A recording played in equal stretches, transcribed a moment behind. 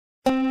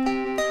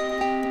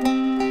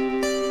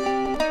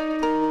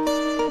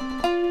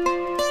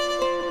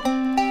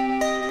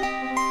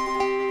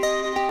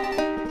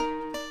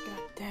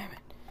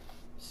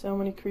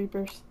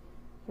creepers.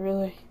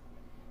 Really,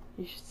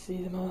 you should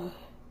see them all.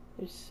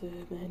 There's so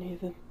many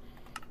of them.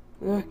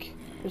 Look,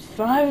 there's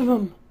 5 of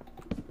them.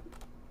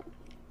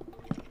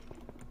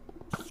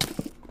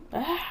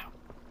 Ah,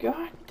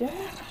 god damn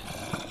it.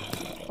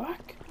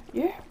 Fuck,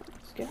 yeah,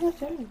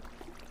 skeleton.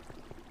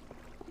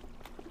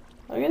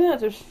 Look at that,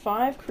 there's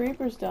 5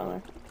 creepers down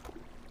there.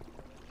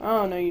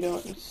 Oh, no you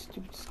don't, you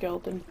stupid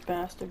skeleton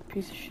bastard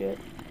piece of shit.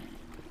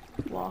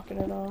 Locking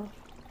it off.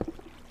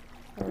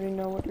 I already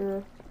know what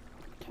you're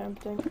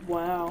attempting.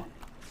 Wow.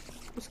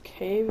 This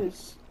cave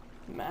is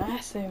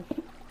massive.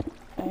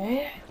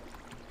 Eh?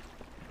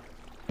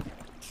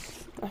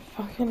 I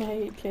fucking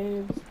hate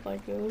caves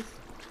like this.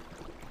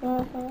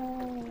 I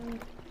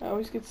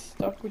always get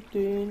stuck with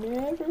the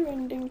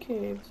never-ending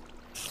caves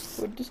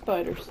with the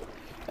spiders.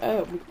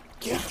 Oh my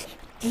god.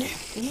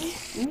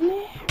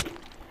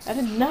 I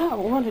did not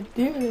want to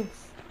do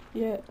this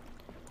yet.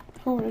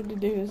 I wanted to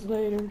do this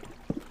later.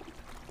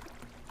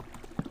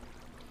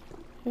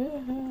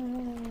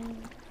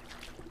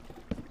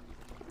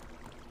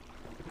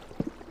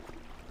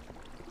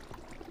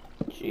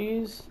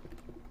 Jeez.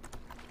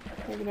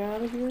 Can I get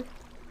out of here?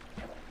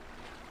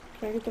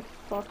 Can I get the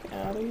fuck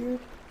out of here?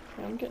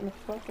 I'm getting the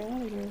fuck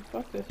out of here.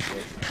 Fuck this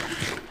shit.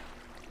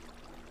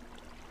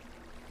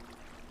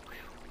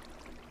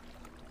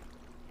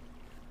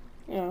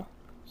 Yeah,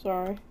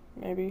 sorry.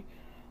 Maybe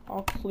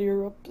I'll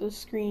clear up the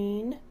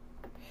screen.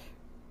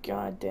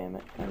 God damn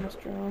it, I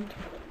almost drowned.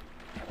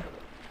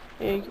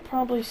 Yeah, you can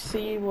probably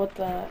see what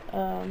that,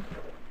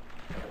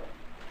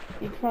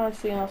 you can probably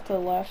see off to the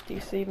left,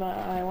 you see my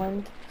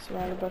island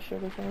surrounded by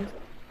sugar canes.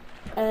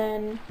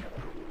 And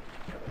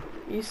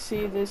you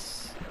see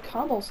this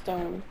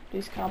cobblestone,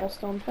 these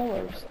cobblestone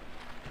pillars.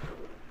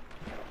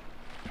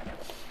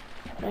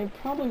 Now you're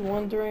probably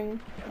wondering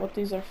what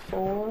these are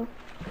for,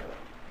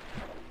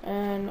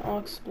 and I'll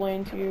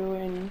explain to you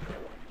in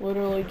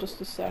literally just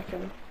a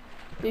second.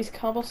 These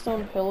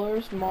cobblestone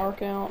pillars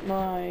mark out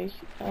my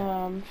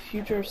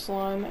future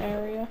slime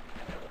area,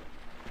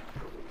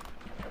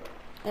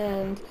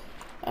 and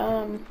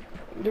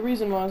the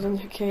reason why I was in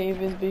the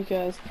cave is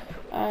because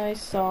I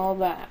saw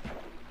that.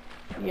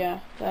 Yeah,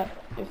 that,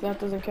 if that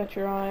doesn't catch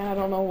your eye, I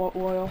don't know what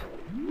will.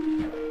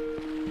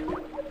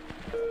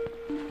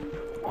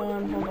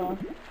 Hold on.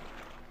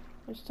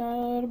 Just a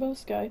little bit of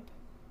Skype.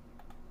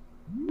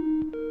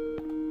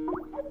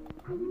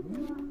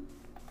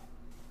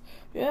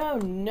 Oh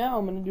no,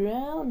 I'm gonna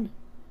drown.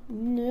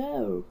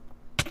 No.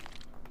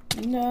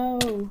 No.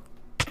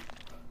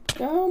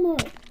 Come on.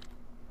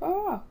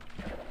 Ah.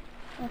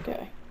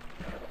 Okay.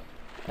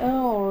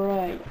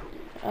 Alright.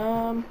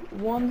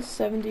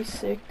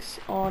 176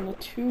 on a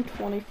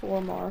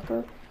 224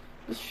 marker.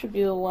 This should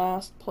be the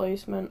last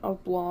placement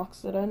of blocks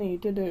that I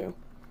need to do.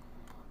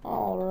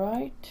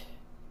 Alright.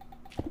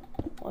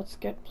 Let's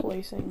get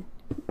placing.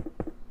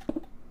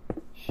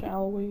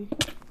 Shall we?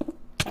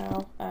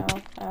 Ow,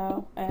 ow,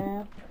 ow,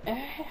 ow,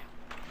 ow.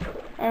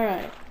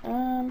 Alright,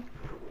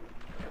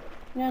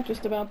 yeah,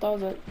 just about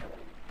does it.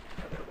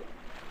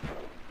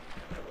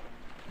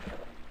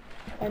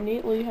 I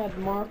neatly had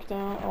marked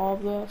out all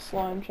of the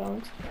slime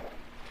chunks.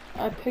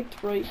 I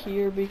picked right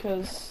here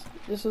because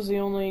this was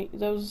that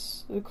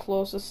was the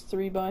closest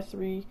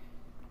 3x3,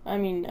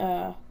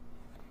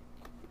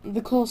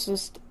 the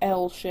closest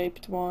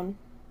L-shaped one.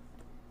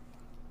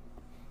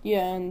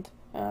 Yeah,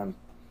 and,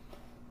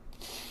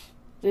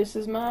 this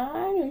is my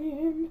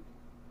island.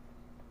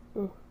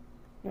 Oh,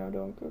 no,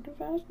 don't go too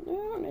fast.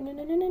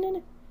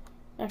 No.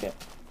 Okay.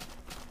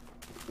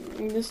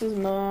 This is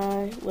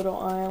my little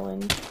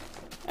island.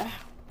 Ow.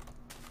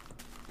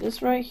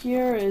 This right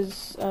here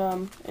is,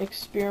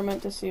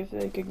 experiment to see if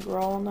they can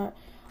grow on that.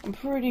 I'm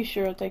pretty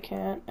sure that they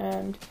can't,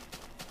 and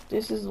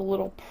this is a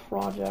little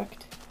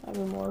project I've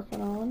been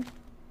working on.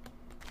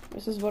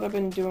 This is what I've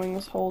been doing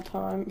this whole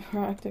time,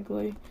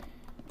 practically.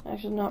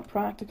 Actually, not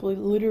practically,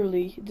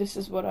 literally, this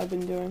is what I've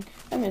been doing.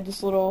 I made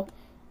this little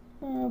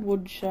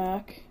wood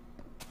shack.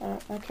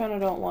 I kind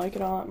of don't like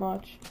it all that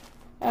much.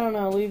 I don't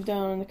know, leave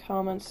down in the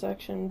comments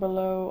section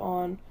below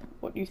on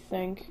what you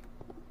think.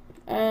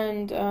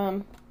 And,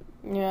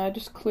 yeah, I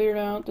just cleared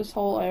out this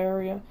whole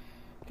area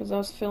because I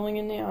was filling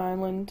in the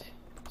island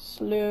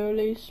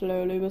slowly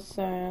with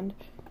sand.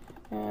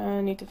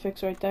 I need to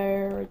fix right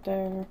there.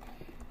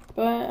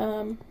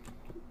 But,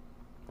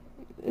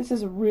 this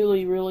is a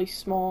really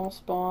small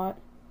spot.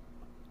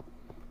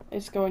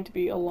 It's going to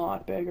be a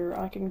lot bigger.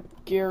 I can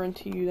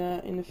guarantee you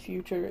that in the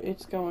future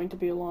it's going to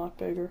be a lot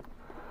bigger.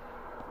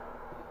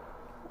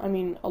 I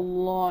mean, a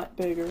lot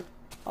bigger.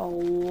 A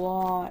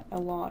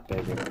lot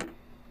bigger.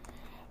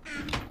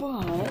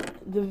 But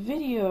the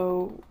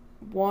video,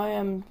 why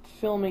I'm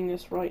filming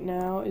this right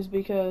now, is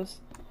because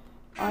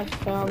I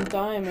found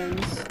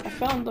diamonds. I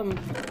found them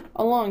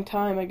a long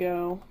time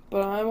ago,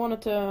 but I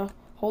wanted to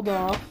hold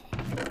off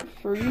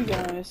for you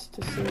guys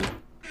to see,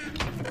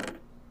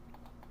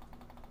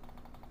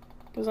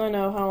 because I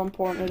know how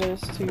important it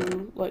is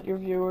to let your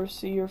viewers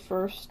see your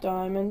first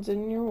diamonds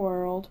in your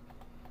world.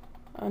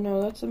 I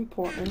know that's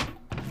important.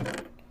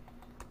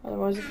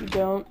 Otherwise, if you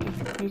don't,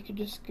 you could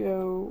just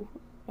go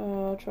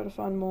try to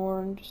find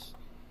more, and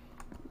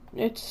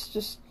it's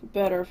just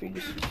better if you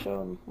just show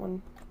them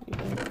when you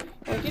can.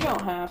 Like, you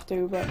don't have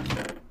to, but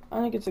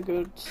I think it's a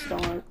good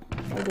start,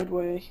 a good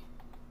way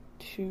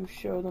to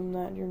show them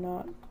that you're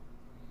not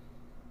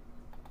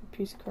a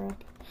piece of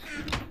crap,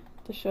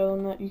 to show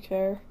them that you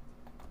care.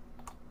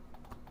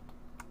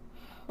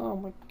 Oh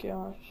my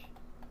gosh.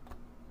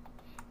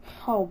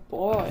 Oh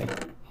boy,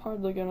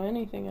 hardly got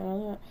anything out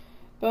of that.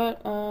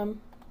 But,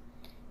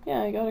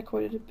 yeah, I got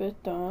quite a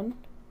bit done.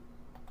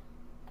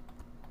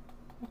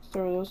 Let's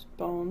throw those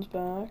bones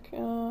back.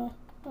 I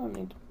don't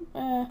need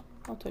to,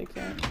 I'll take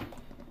that.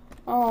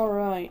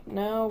 Alright,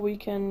 now we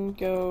can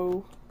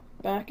go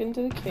back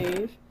into the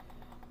cave.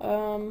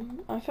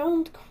 I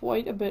found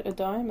quite a bit of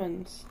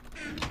diamonds.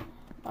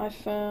 I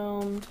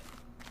found,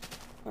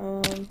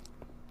 and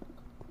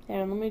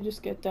let me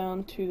just get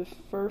down to the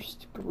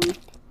first group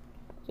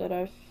that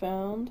I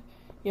found.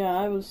 Yeah,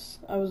 I was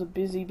a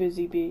busy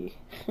bee.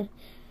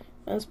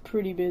 I was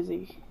pretty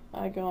busy.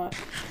 I got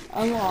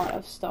a lot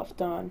of stuff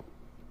done.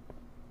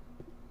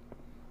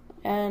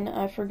 And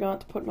I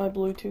forgot to put my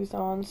Bluetooth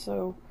on,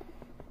 so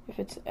if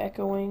it's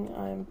echoing,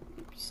 I'm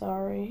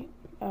sorry.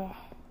 Damn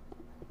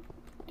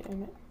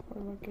it.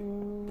 Where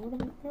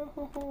do I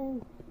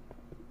go?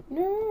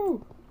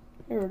 No!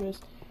 Here it is.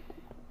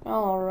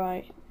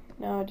 Alright.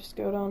 Now I just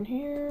go down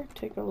here,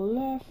 take a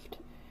left,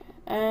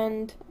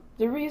 and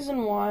the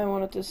reason why I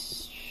wanted to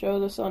show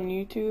this on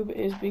YouTube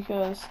is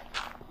because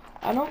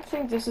I don't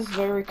think this is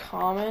very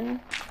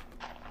common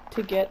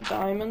to get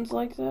diamonds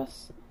like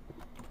this,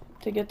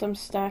 to get them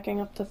stacking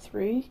up to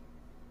 3,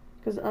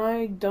 because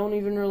I don't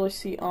even really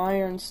see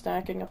iron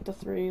stacking up to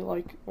 3,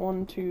 like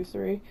 1, 2,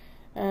 3,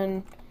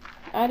 and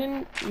I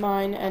didn't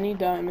mine any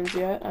diamonds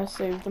yet. I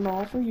saved them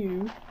all for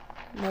you,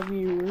 my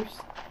viewers,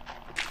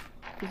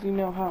 because you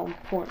know how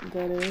important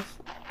that is.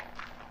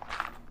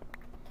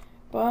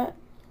 But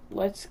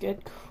let's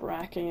get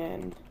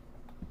cracking.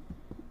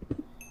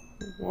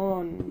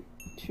 1,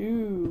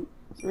 2,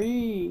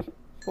 3,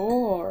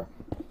 4,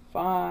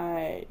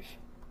 5.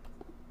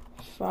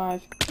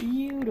 5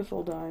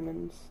 beautiful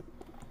diamonds.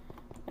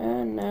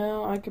 And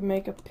now I can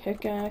make a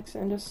pickaxe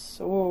and a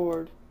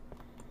sword.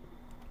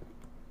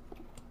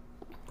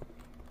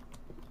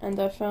 And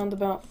I found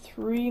about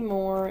 3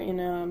 more in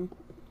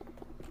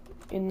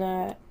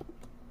that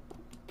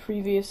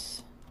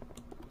previous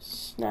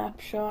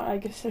snapshot, I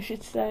guess I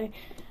should say.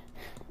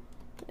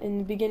 In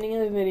the beginning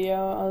of the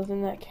video, I was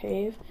in that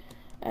cave,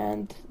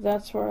 and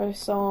that's where I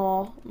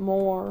saw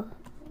more.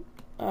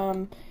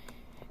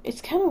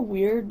 It's kind of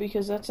weird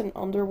because that's an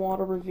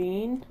underwater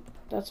ravine.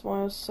 That's why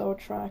I was so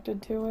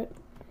attracted to it.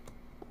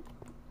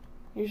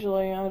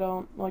 Usually I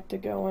don't like to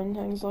go in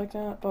things like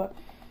that, but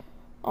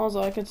all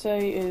I could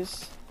say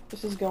is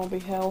this is gonna be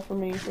hell for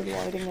me for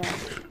lighting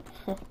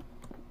up.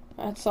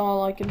 That's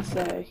all I can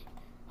say.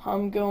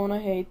 I'm gonna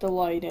hate the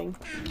lighting.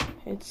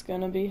 It's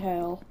gonna be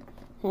hell.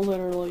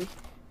 Literally.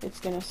 It's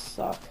gonna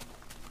suck.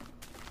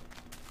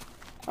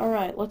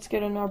 Alright, let's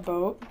get in our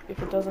boat,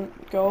 if it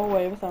doesn't go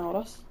away without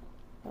us.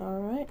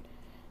 Alright.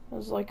 It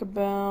was like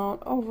about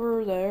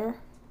over there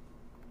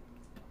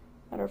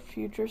at our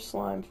future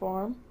slime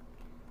farm.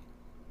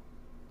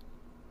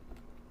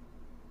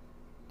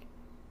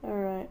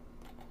 Alright.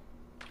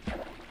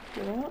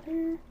 Get out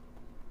here.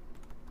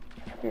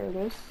 Here it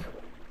is.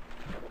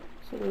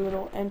 So the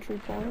little entry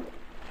point.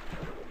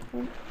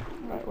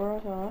 Right where I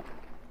thought.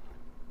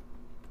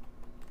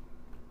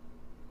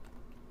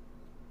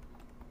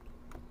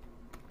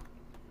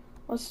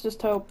 Let's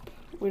just hope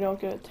we don't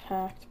get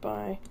attacked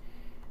by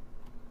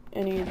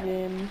any of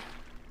them,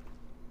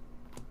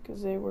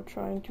 because they were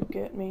trying to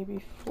get me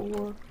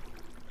before.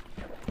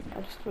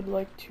 I just would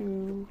like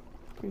to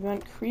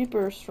prevent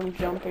creepers from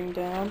jumping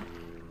down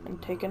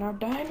and taking our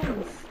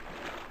diamonds,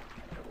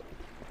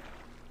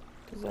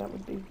 because that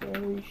would be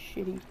very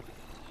shitty.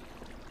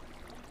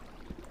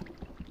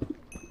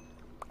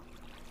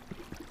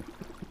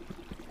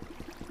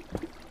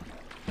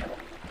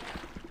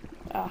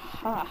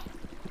 Aha!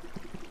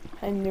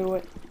 I knew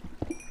it.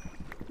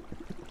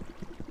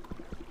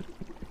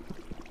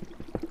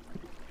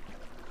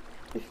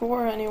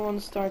 Before anyone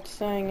starts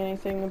saying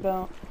anything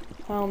about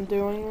how I'm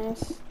doing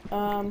this,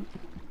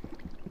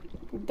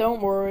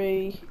 don't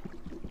worry.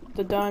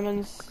 The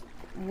diamonds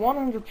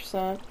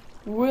 100%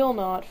 will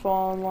not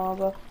fall in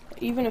lava.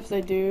 Even if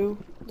they do,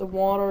 the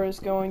water is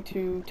going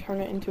to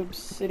turn it into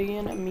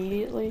obsidian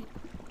immediately.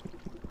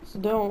 So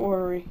don't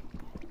worry.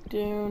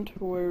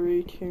 Don't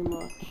worry too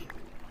much.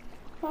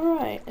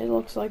 Alright, it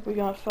looks like we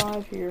got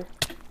 5 here.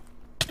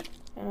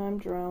 And I'm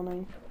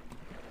drowning.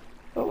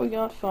 But we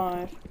got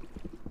 5.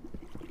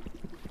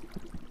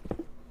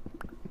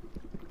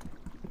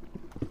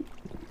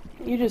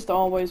 You just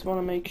always want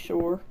to make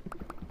sure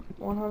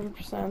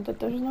 100% that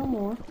there's no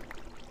more.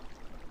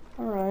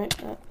 Alright,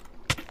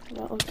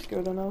 that looks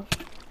good enough.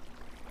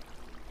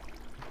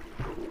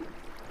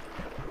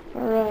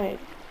 Alright.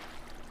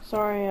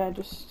 Sorry, I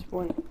just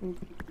went and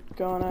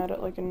gone at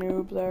it like a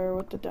noob there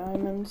with the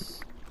diamonds.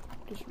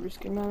 Just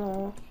risking my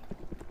life.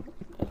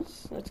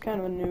 That's kind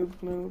of a noob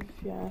move,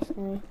 if you ask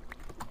me.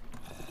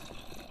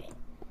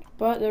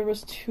 But there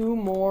was 2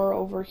 more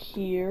over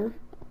here.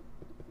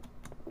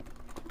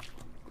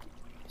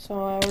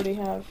 So I'm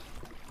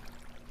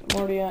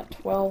already at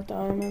 12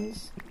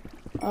 diamonds.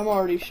 I'm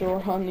already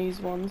short on these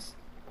ones.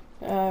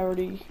 Yeah,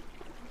 you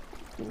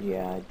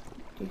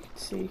can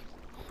see.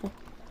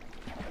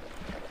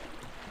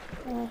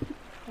 I'll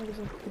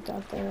just put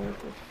that there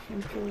for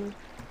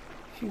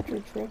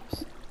future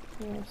trips.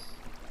 Yes.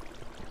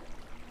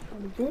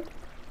 That'll be good.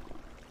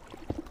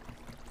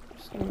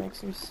 Just gonna make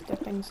some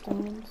stepping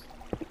stones.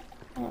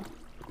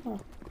 Well,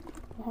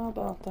 how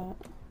about that?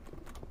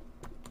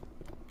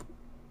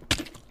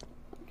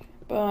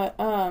 But,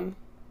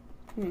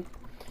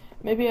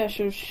 maybe I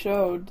should have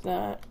showed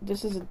that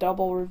this is a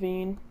double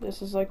ravine.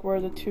 This is like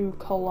where the 2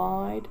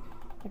 collide,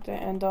 like they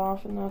end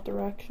off in that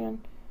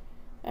direction.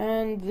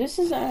 And this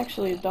is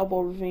actually a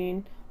double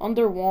ravine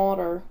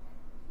underwater.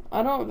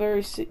 I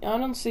don't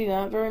see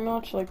that very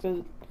much, like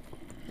the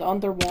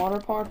underwater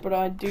part, but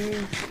I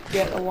do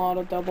get a lot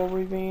of double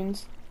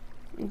ravines.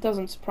 It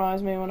doesn't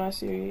surprise me when I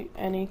see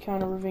any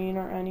kind of ravine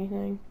or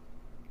anything.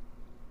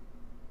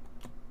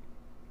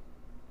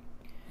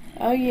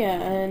 Oh yeah,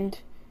 and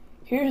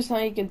here's how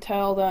you can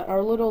tell that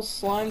our little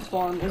slime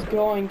farm is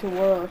going to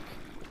work.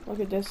 Look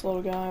at this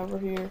little guy over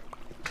here.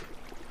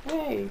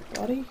 Hey,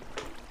 buddy.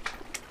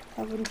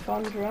 Having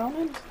fun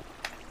drowning?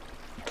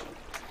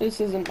 This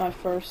isn't my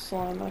first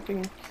slime.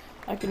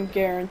 I can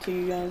guarantee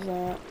you guys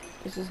that.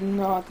 This is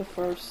not the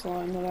first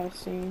slime that I've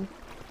seen.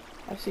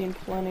 I've seen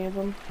plenty of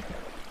them.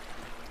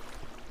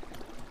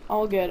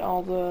 I'll get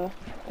all the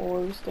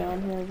ores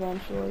down here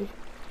eventually.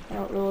 I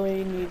don't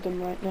really need them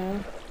right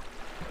now.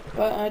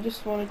 But I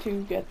just wanted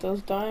to get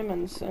those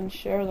diamonds and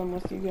share them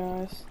with you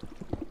guys.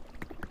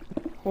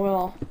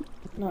 Well,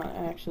 not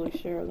actually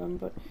share them,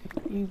 but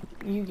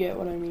you get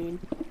what I mean,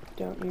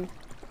 don't you?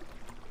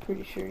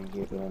 Pretty sure you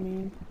get what I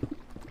mean.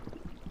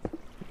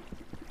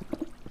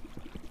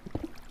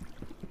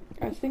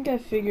 I think I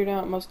figured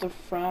out most of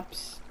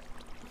Fraps's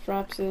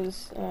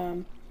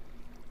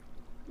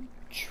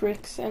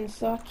tricks and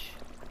such.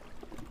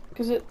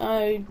 Because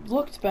I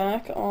looked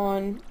back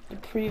on the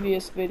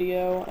previous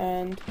video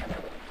and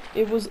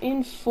it was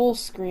in full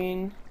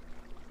screen.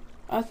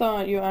 I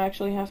thought you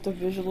actually have to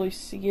visually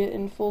see it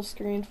in full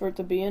screen for it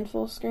to be in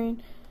full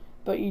screen,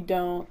 but you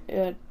don't.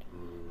 It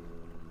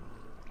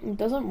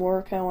doesn't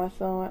work how I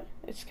thought.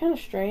 It's kind of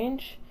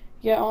strange,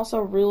 yet also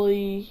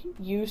really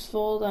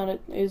useful that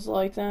it is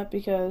like that,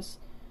 because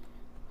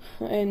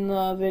in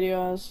the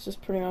video I was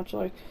just pretty much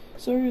like,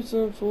 sorry it's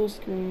in full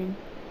screen.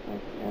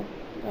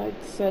 I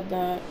said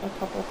that a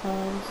couple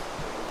times.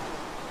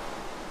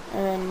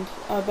 And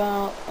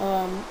about,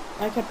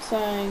 I kept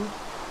saying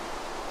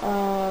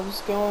I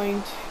was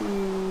going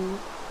to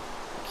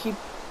keep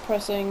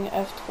pressing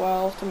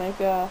F12 to make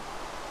a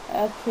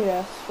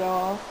FPS show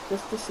off,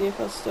 just to see if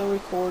I was still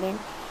recording.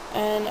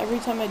 And every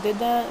time I did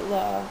that,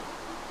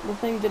 the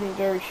thing didn't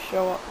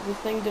show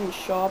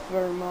up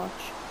very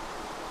much.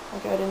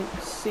 Like, I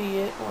didn't see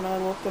it when I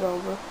looked it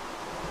over.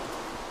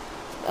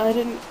 I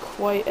didn't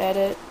quite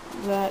edit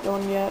that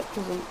one yet,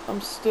 because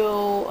I'm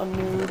still a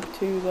noob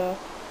to the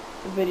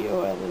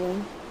video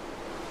editing.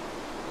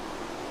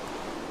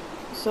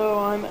 So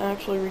I'm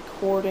actually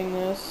recording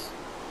this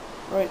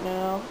right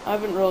now. I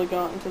haven't really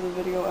gotten to the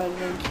video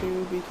editing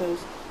too, because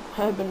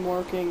I've been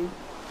working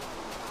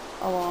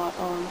a lot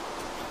on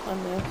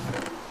this.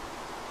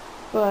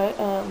 But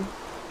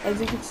as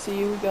you can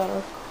see, we got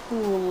our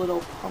cool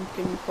little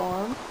pumpkin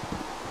farm.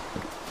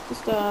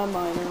 Just a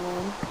minor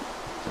one.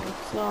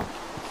 It's not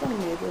a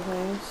major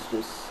thing. It's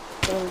just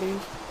 30.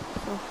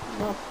 So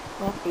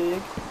not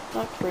big,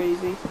 not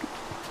crazy.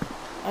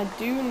 I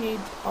do need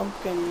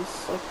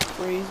pumpkins like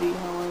crazy,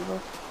 however.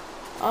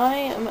 I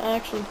am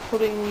actually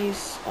putting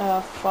these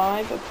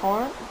 5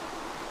 apart,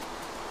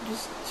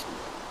 just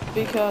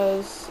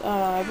because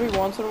every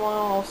once in a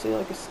while I'll see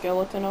like a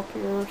skeleton up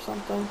here or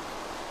something.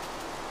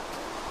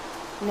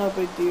 No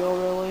big deal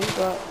really,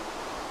 but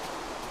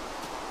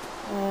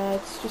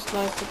it's just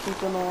nice to keep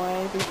them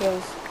away,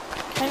 because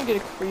you can get a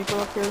creeper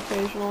up here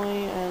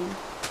occasionally, and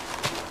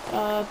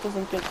it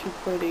doesn't get too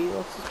pretty,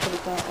 let's just put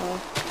it that way.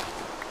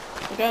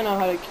 Like, I know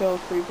how to kill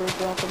creepers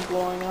without them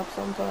blowing up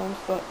sometimes,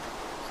 but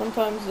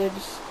sometimes they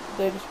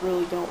just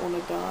really don't want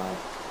to die.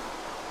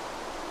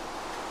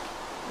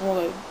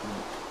 Well,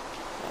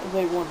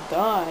 they want to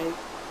die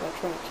by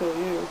trying to kill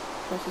you.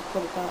 Let's just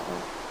put it that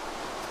way.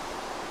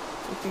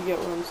 If you get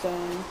what I'm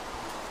saying.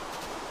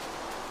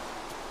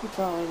 You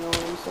probably know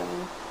what I'm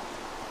saying.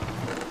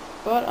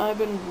 But I've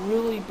been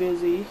really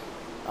busy.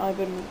 I've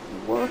been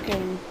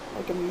working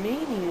like a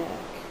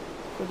maniac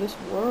for this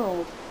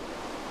world.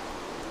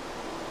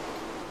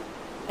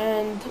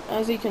 And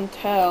as you can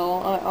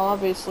tell, I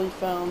obviously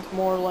found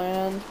more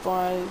land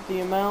by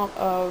the amount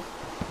of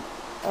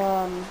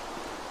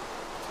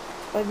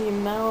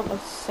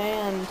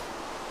sand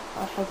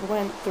I have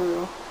went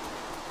through.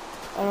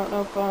 I don't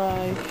know if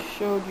I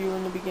showed you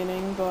in the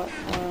beginning, but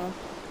I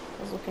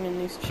was looking in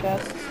these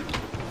chests.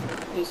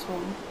 This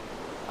one.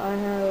 I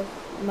have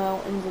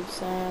mountains of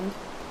sand.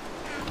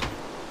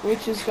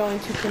 which is going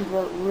to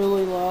convert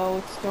really low.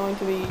 It's going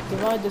to be,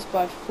 divide this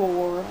by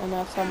 4, and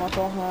that's how much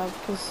I'll have,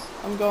 because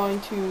I'm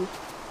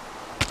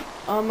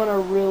gonna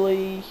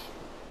really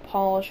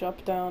polish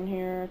up down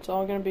here. It's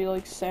all gonna be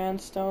like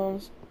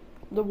sandstones.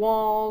 The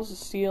walls, the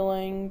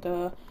ceiling,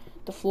 the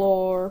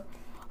floor.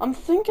 I'm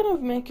thinking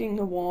of making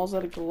the walls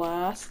out of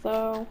glass,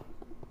 though.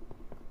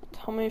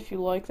 Tell me if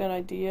you like that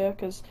idea,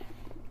 because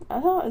I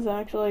thought it was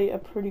actually a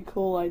pretty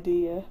cool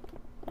idea.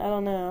 I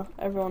don't know.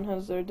 Everyone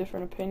has their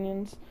different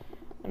opinions.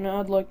 And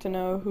I'd like to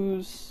know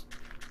who's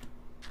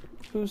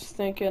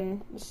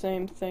thinking the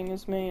same thing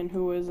as me and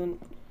who isn't.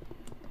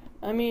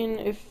 I mean,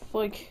 if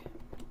like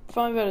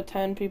 5 out of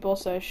 10 people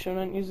say I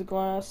shouldn't use a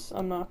glass,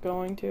 I'm not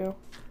going to.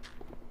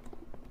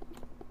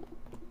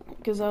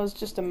 Because I was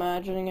just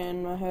imagining it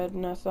in my head,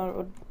 and I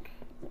thought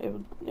it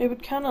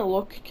would kind of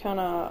look kind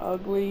of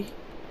ugly. If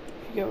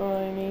you get what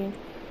I mean,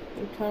 it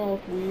would kind of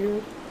look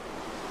weird.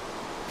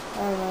 I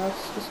don't know.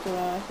 It's just what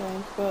I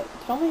think. But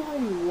tell me how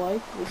you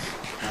like this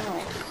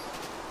house.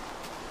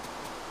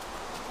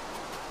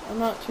 I'm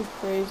not too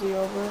crazy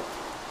over it,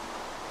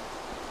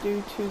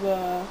 due to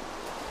the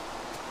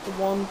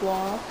one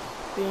block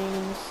being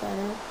in the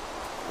center.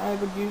 I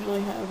would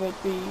usually have it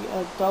be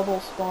a double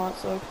spot,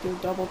 so I could do a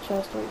double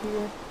chest right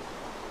here,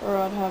 or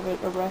I'd have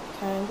it a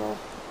rectangle.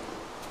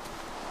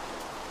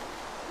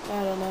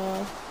 I don't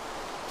know.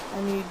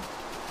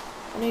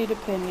 I need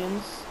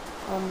opinions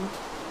on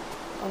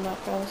that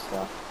kind of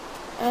stuff.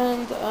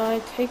 And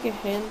I take a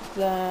hint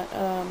that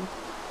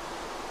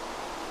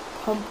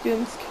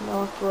pumpkins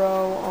cannot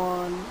grow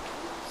on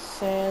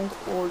sand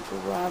or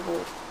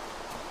gravel.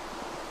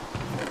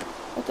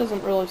 That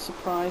doesn't really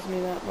surprise me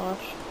that much.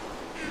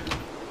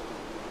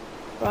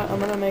 But I'm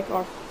gonna make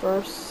our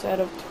first set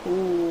of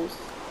tools.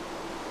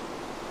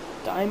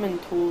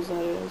 Diamond tools,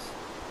 that is.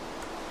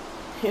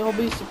 You'll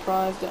be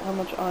surprised at how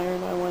much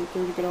iron I went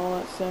through to get all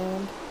that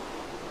sand.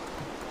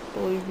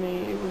 Believe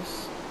me, it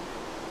was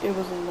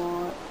a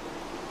lot.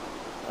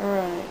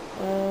 Alright,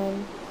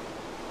 alright.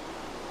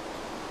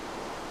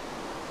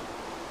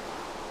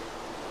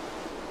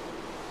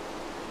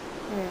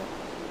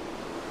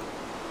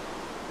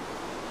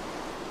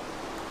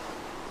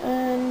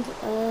 And,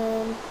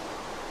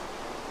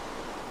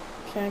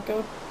 can't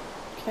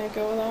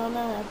go without an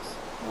axe.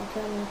 How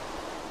can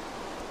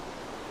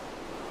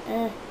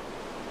you?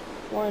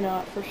 Why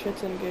not, for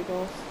shits and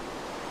giggles?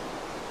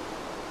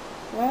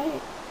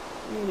 Right?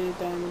 You need a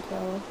diamond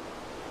tower.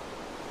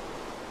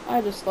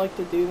 I just like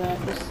to do that,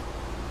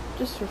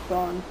 just for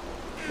fun.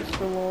 Just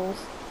for lulz.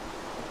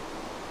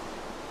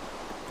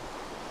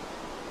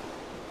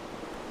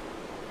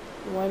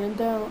 When in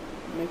doubt,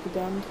 make a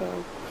diamond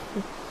tower.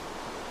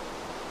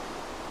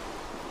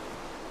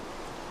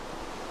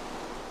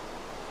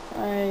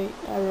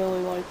 I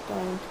really like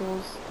diamond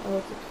tools. I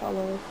like the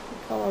color. The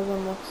color of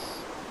them looks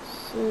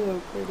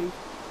so pretty.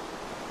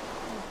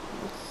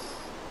 It's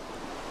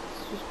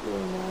just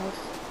really nice.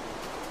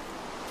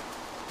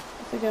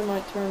 I think I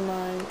might turn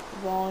my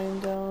volume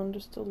down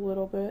just a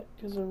little bit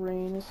because the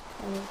rain is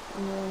kind of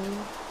annoying.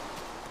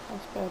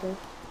 That's better.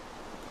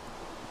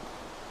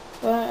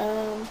 But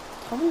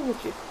tell me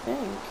what you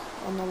think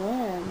on the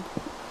land.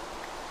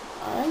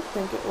 I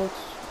think it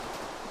looks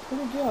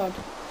pretty good.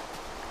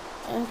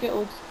 I think it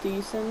looks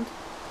decent,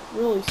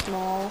 really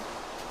small,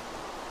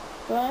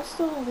 but I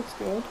still think it's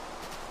good.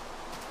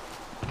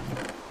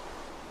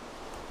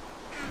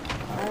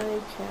 I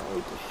can't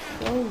wait to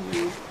show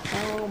you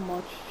how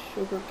much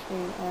sugar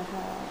cane I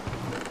have.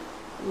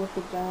 Look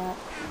at that.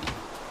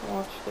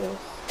 Watch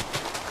this.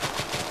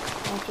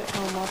 Watch it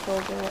how much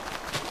I'll get.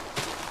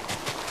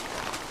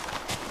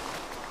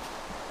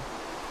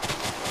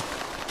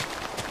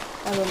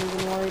 I don't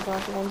even worry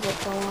about the ones that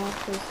fall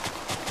off, because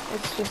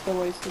it's just a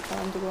waste of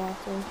time to go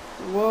after them.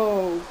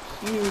 Whoa,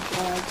 huge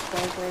lag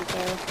spike right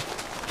there.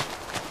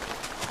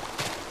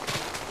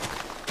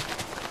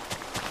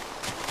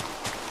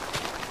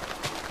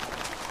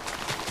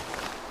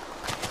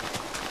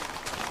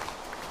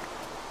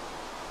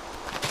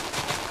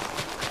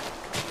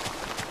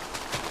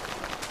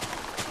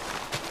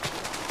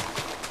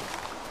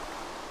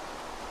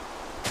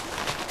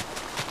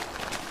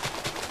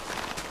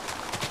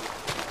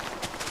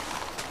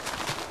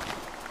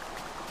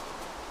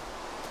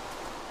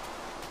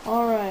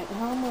 Alright,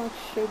 how much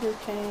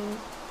sugarcane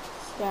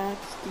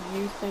stacks do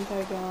you think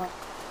I got?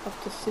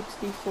 Up to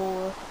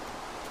 64.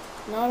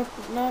 Not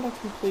a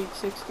complete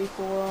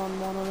 64 on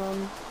one of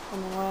them,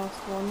 on the last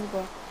one,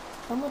 but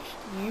how much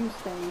do you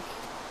think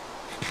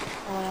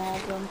on all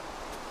of them?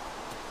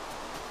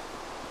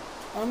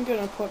 I'm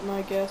gonna put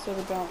my guess at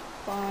about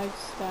 5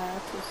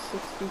 stacks of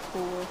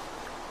 64.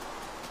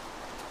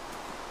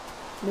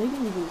 Maybe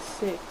even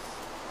 6.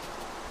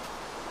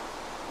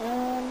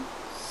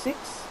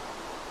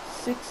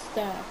 6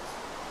 stacks.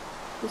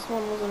 This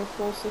one wasn't a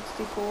full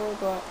 64,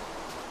 but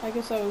I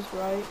guess I was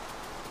right.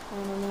 I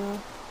don't know.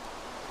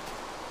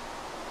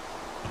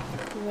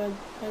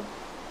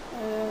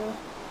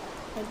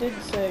 I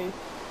did say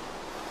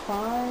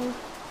 5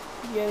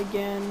 yet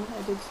again.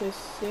 I did say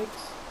 6,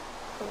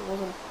 but it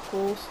wasn't a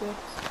full 6.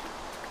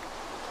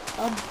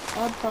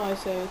 I'd probably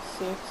say it's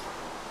 6.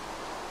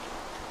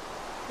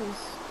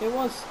 'Cause it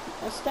was,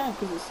 a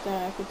stack is a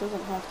stack. It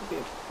doesn't have to be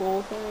a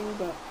full thing,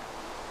 but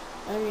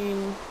I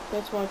mean,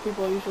 that's why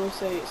people usually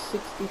say it's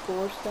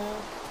 64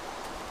 stack.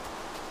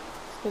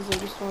 Because they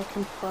just want to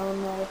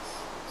confirm that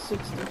it's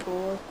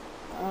 64.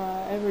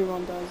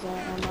 Everyone does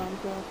that on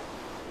Minecraft.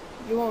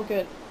 You won't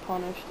get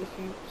punished if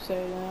you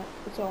say that.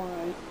 It's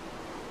alright.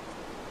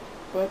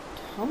 But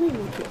tell me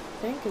what you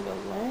think of the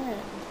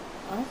land.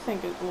 I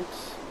think it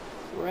looks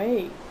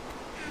great.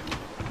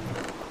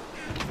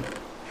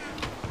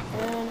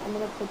 And I'm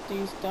gonna put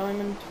these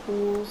diamond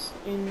tools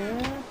in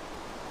there.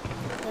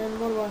 And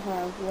what do I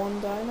have?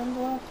 1 diamond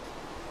left?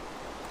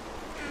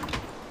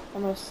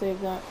 I'm gonna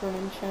save that for an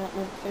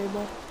enchantment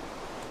table.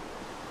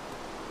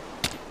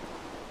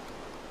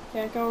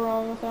 Can't go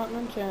wrong without an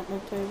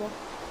enchantment table.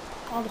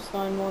 I'll just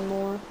find one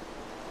more.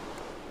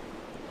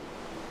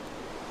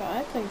 But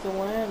I think the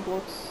land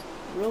looks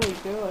really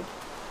good.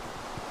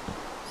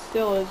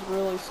 Still is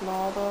really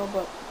small though,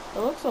 but it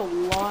looks a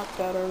lot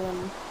better than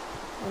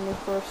when we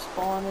first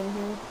spawn in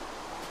here.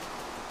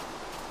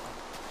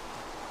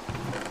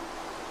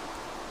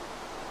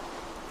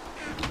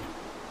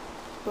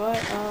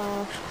 But,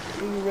 are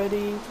you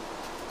ready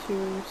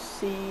to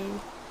see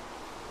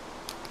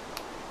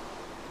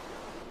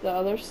the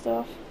other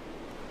stuff?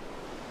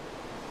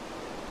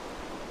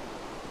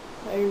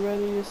 Are you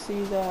ready to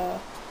see the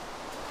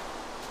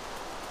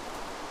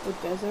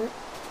desert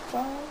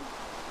biome?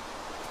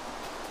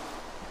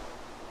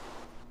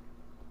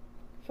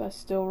 If I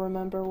still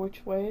remember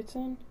which way it's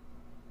in.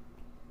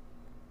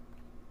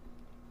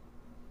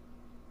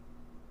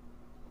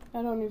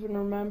 I don't even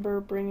remember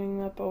bringing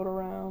that boat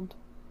around.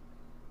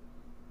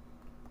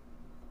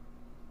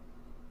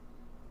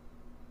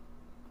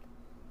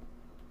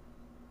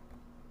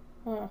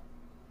 Huh.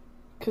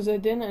 'Cause I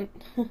didn't.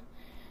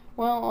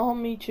 Well, I'll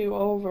meet you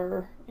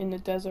over in the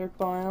desert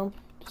biome.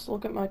 Just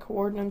look at my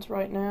coordinates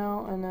right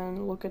now, and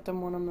then look at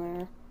them when I'm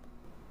there.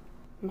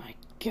 My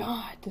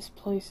god, this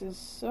place is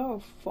so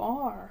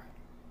far.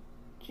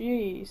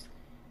 Jeez.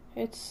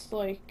 It's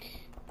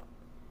like...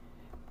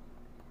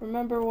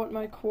 Remember what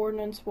my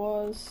coordinates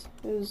was?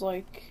 It was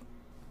like,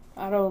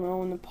 I don't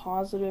know, in the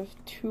positive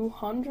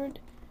 200?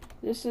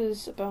 This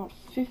is about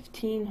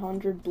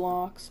 1,500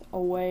 blocks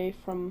away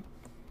from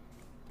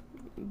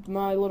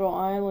my little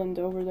island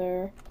over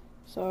there.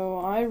 So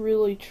I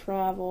really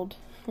traveled.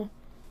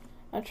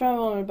 I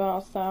traveled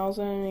about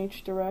 1,000 in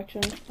each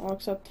direction, well,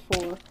 except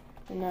 4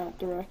 in that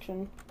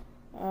direction.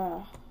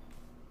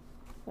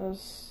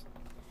 This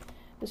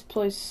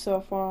place is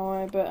so far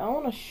away, but I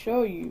want to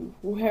show you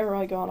where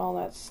I got all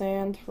that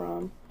sand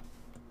from.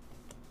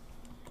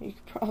 You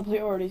can probably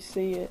already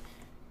see it.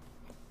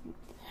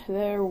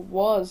 There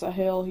was a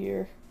hill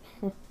here.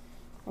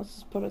 Let's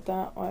just put it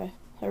that way.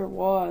 There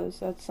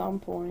was at some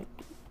point.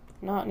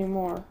 Not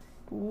anymore.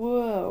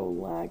 Whoa,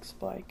 lag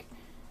spike.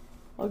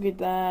 Look at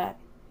that.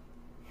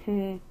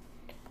 There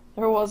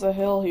was a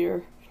hill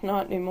here.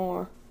 Not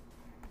anymore.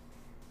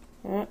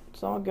 Yeah,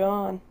 it's all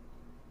gone.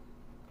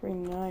 Pretty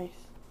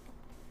nice.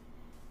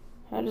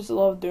 I just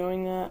love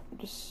doing that.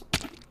 Just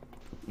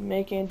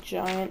making a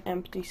giant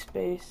empty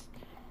space.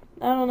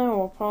 I don't know,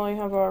 we'll probably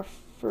have our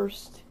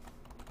first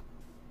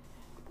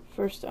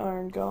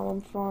iron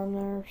golem farm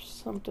there, or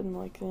something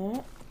like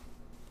that.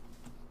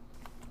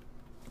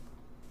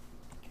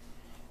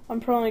 I'm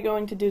probably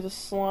going to do the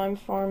slime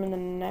farm in the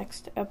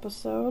next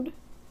episode.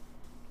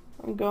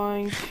 I'm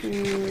gonna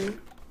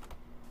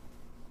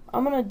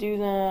do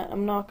that.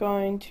 I'm not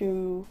going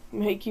to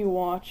make you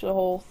watch the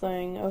whole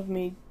thing of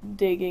me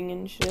digging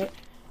and shit.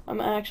 I'm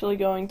actually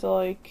going to,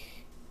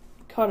 like,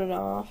 cut it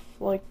off,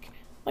 like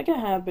I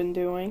have been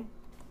doing.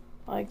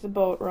 Like the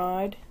boat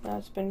ride,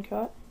 that's been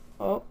cut.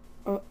 Oh,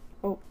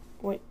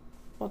 wait,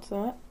 what's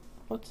that?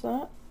 What's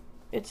that?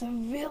 It's a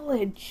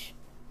village!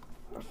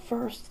 Our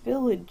first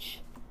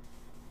village.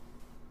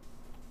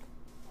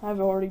 I've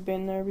already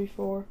been there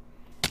before.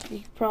 You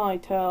can probably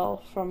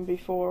tell from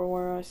before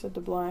where I said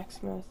the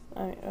blacksmith.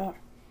 The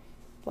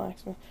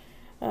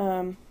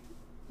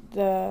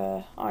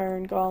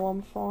iron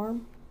golem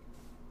farm.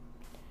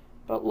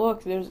 But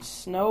look, there's a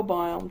snow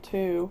biome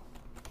too.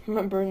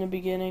 Remember in the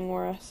beginning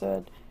where I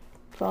said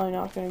probably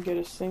not gonna get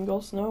a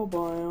single snow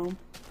biome.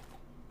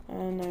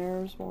 And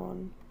there's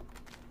one.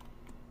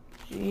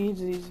 Jeez,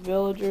 these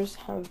villagers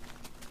have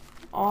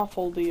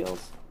awful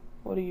deals.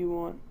 What do you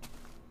want?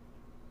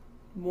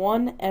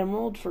 1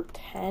 emerald for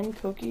 10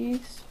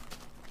 cookies?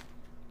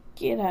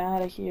 Get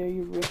out of here,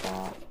 you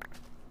rip-off.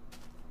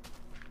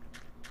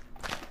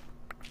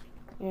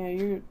 Yeah,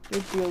 your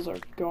deals are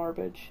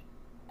garbage.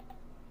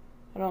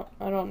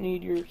 I don't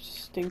need your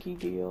stinky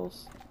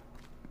deals.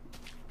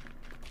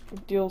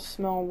 Your deals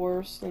smell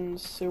worse than the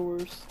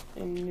sewers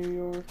in New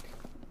York.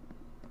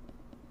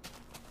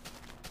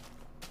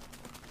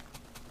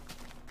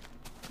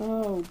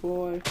 Oh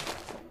boy.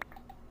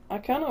 I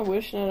kinda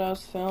wish that I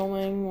was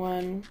filming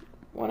when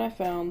I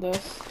found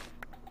this.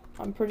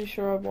 I'm pretty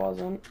sure I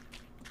wasn't.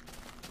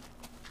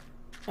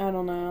 I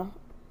don't know.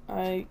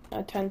 I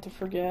tend to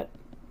forget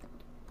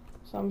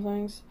some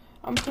things.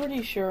 I'm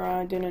pretty sure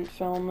I didn't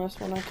film this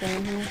when I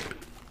came here.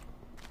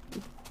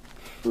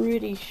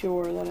 Pretty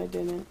sure that I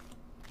didn't.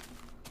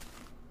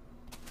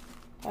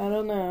 I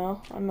don't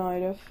know. I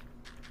might have.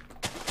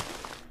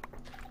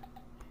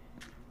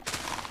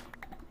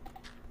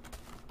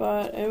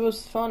 But it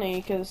was funny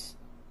because,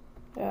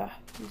 yeah,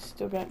 you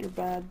still got your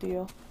bad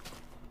deal.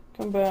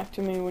 Come back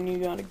to me when you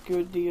got a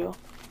good deal.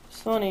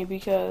 It's funny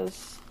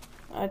because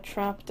I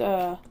trapped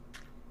a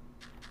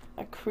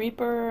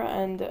creeper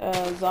and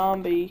a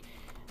zombie.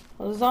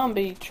 Well, the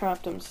zombie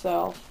trapped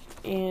himself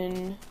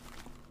in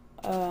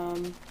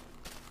the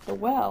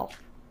well.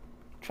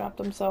 Trapped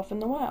himself in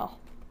the well.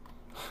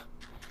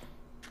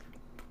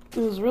 It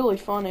was really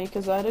funny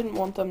because I didn't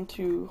want them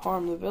to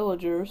harm the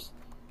villagers.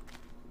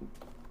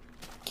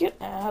 Get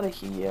out of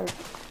here.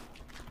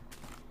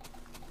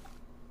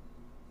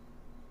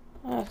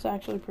 That's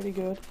actually pretty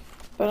good.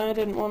 But I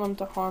didn't want them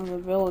to harm the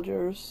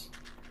villagers.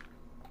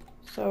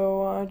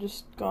 So I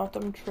just got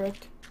them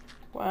tricked.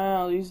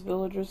 Wow, these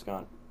villagers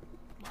got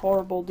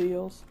horrible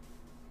deals.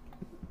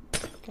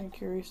 Kinda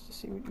curious to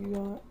see what you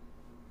got.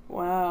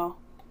 Wow.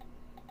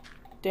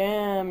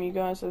 Damn, you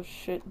guys have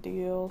shit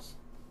deals.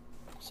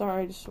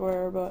 Sorry to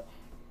swear, but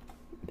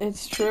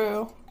it's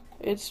true.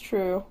 It's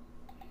true.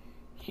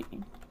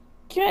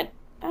 Get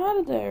out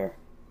of there.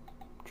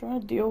 I'm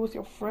trying to deal with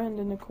your friend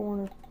in the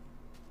corner.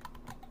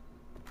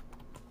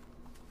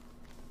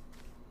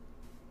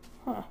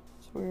 Huh,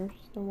 it's weird.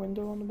 There's no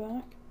window on the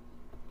back.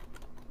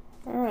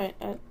 Alright,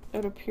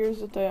 it appears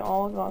that they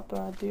all got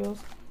bad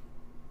deals.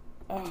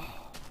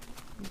 Oh,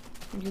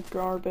 you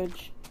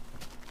garbage.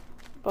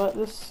 But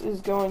this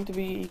is going to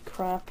be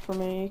crap for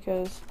me,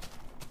 because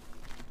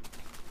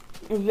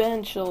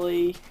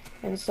eventually,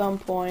 at some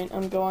point,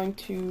 I'm going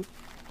to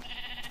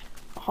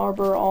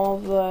harbor all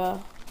of the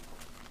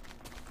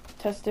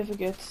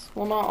testificates.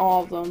 Well, not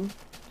all of them.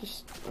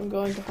 Just, I'm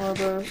going to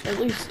harbor at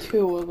least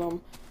 2 of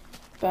them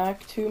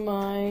back to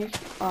my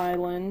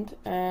island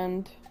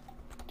and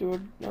do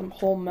a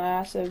whole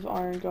massive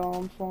iron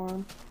golem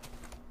farm.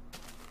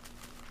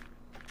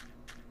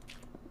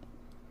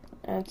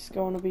 And it's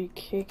going to be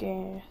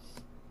kick-ass.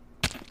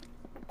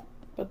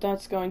 But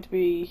that's going to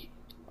be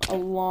a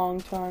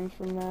long time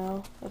from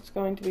now. That's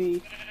going to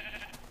be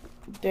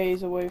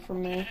days away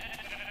from me.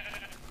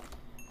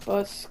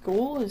 But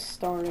school is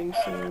starting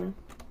soon.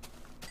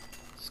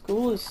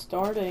 School is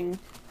starting.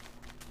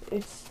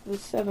 It's the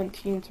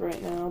 17th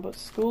right now, but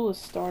school is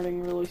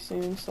starting really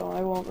soon, so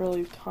I won't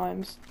really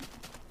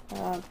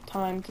have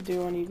time to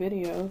do any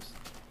videos.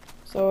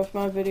 So if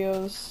my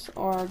videos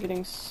are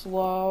getting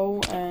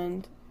slow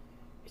and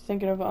you're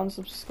thinking of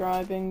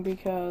unsubscribing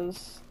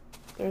because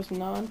there's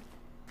none,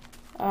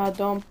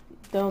 don't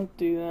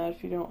do that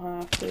if you don't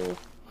have to.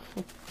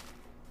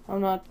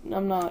 I'm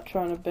not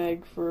trying to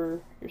beg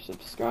for your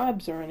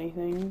subscribes or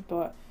anything,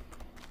 but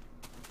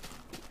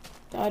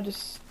I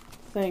just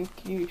think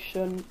you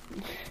shouldn't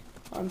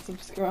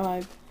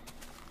unsubscribe.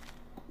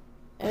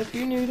 If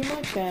you're new to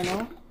my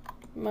channel,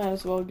 might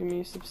as well give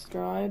me a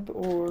subscribe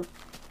or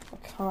a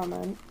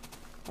comment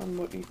on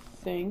what you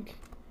think.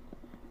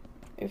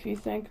 If you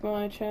think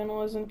my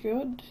channel isn't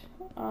good,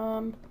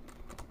 I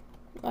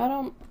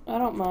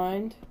don't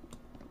mind.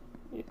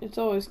 It's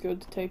always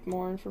good to take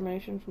more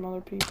information from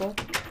other people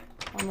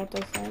on what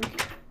they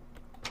think.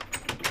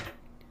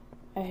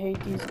 I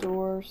hate these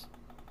doors.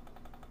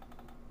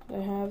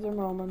 They have their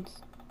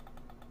moments.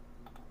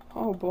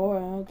 Oh boy,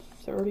 I had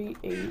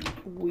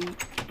 38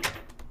 wheat.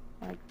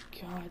 My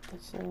god,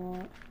 that's a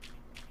lot.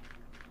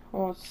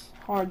 Well, it's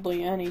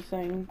hardly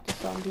anything to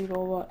some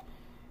people, but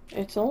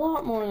it's a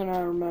lot more than I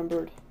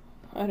remembered.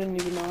 I didn't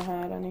even know I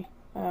had any.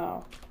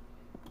 Oh.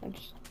 I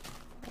just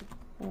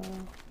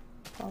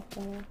popped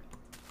that up.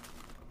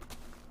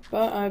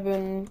 But I've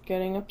been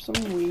getting up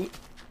some wheat,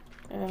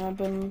 and I've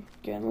been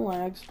getting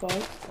lag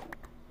spikes.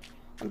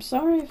 I'm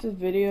sorry if the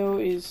video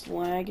is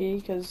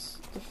laggy, because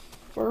the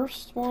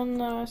first one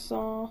that I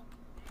saw,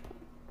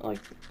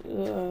 like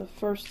the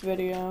first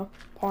video,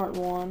 part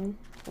 1,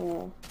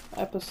 well,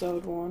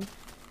 episode 1,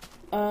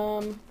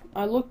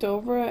 I looked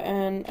over it,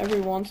 and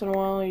every once in a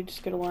while you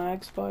just get a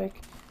lag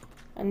spike.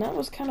 And that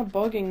was kind of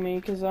bugging me,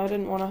 because I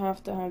didn't want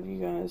to have you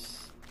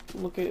guys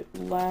look at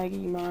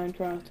laggy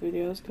Minecraft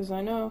videos, because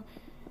I know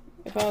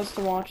if I was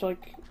to watch,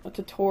 like, a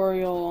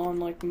tutorial on,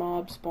 like,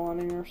 mob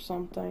spawning or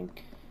something,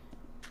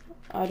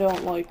 I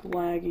don't like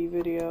laggy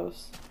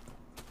videos.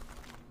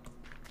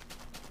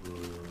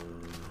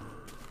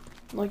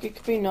 Like, it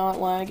could be not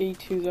laggy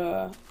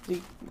to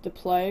the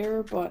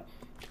player, but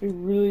it could be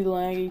really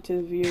laggy to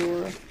the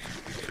viewer.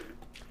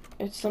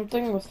 It's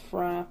something with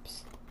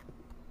fraps,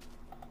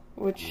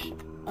 which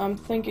I'm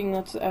thinking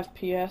that's an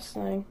FPS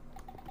thing.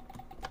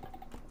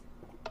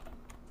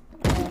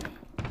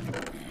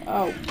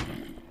 Oh.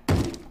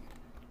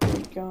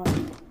 Good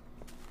God.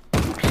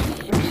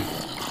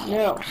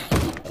 No.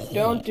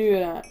 Don't do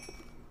that.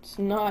 It's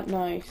not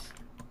nice.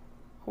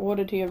 What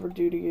did he ever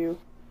do to you?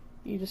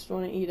 You just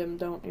want to eat him,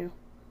 don't you?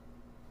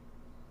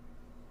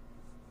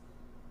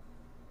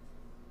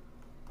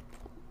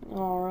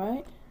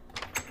 Alright.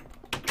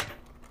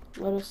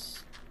 Let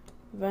us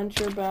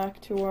venture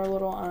back to our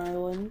little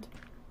island.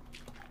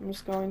 I'm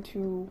just going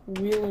to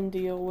wheel and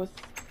deal with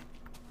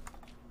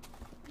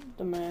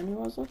the man who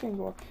I was looking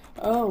for.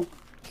 Oh,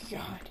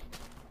 God.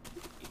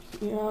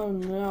 Oh,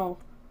 no.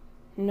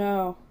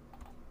 No.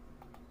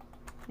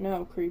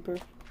 No, creeper.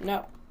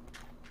 No.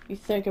 You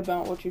think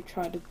about what you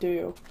try to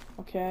do,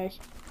 okay?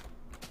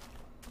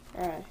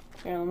 Alright.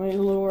 Yeah, let me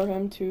lure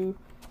him to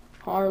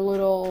our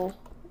little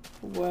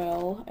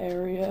well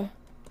area.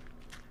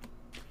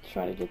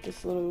 Try to get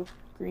this little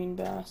green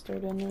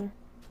bastard in there.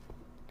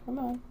 Come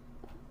on.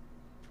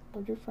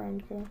 Where'd your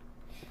friend go?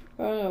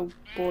 Oh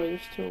boy,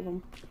 there's two of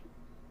them.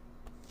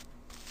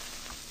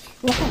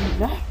 Oh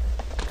no!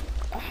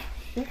 Ah,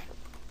 shit.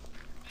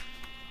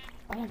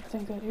 I didn't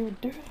think that he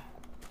would do that.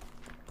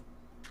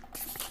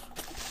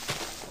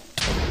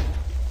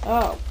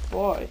 Oh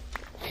boy.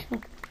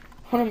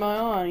 What am I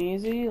on,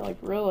 easy? Like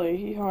really,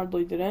 he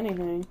hardly did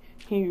anything.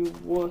 He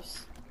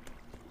wuss.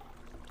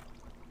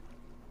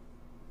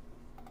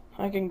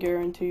 I can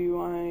guarantee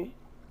you I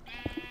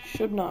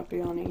should not be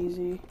on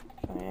easy.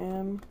 If I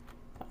am,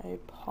 I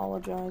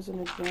apologize in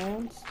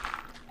advance.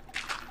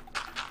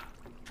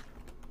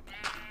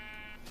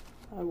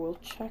 I will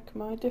check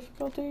my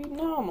difficulty.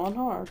 No, I'm on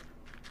hard.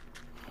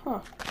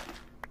 Huh.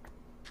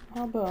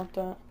 How about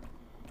that?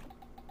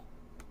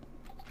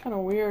 It's kind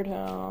of weird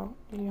how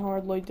he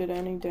hardly did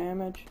any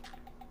damage.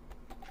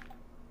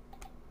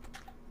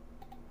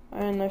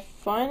 And I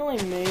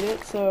finally made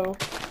it so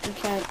you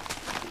can't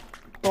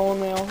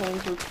bone meal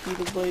things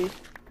repeatedly.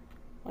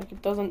 Like,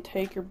 it doesn't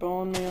take your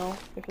bone meal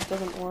if it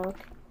doesn't work.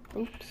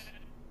 Oops.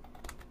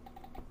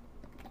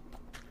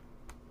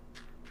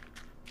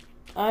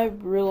 I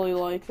really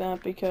like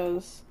that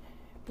because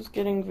it was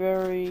getting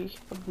very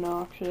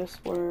obnoxious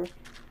where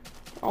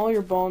all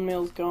your bone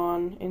meal's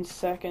gone in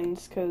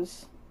seconds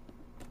because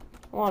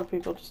a lot of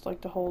people just like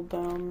to hold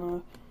down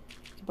the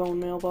bone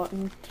meal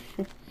button,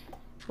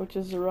 which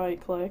is the right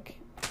click.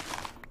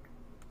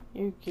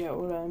 You get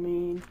what I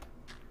mean.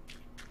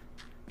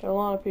 But a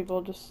lot of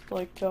people just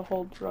like to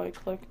hold right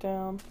click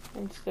down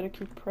instead of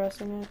keep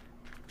pressing it.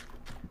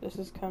 This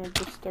is kind of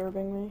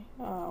disturbing me.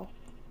 Oh,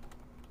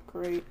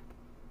 great.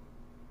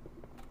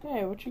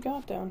 Hey, what you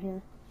got down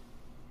here?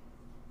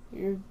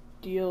 Your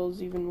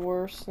deal's even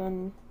worse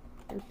than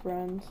your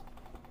friends.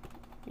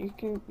 You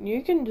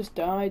can just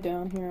die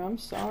down here. I'm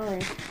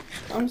sorry.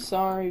 I'm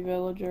sorry,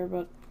 villager,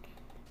 but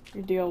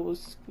your deal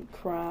was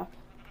crap.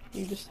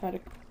 You just had a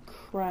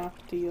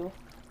crap deal.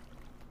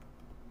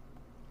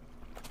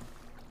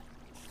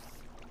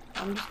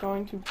 I'm just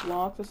going to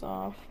block this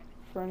off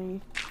for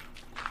any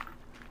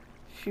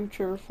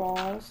future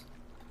falls.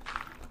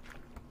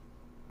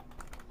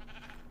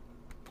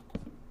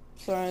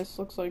 Sorry, this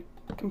looks like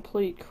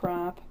complete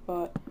crap,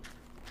 but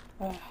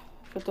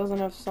if it doesn't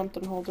have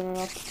something holding it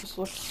up, it just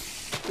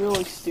looks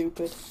really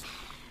stupid.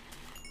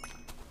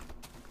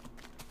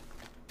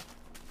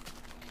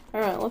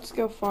 Alright, let's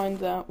go find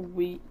that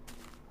wheat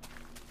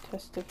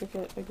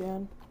testificate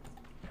again.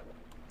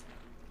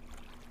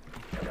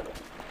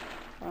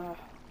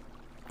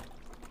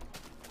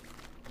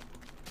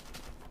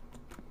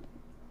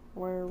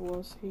 Where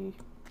was he?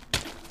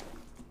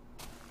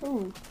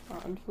 Ooh,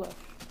 rotten flesh.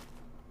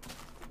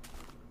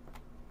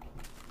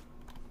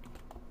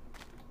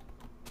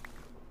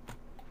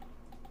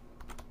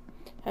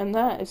 And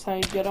that is how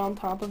you get on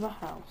top of a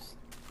house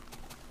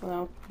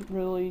without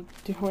really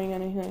doing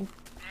anything.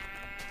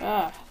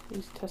 Ah,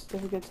 these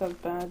testificates have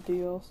bad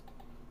deals.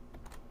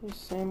 The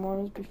same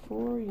one as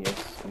before?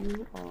 Yes,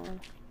 you are.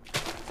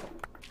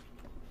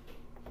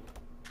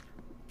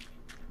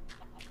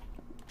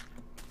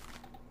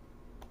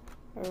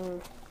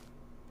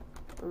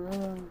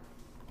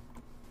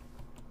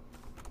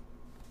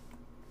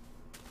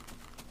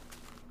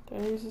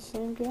 Are these the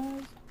same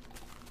guys?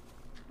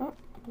 Oh,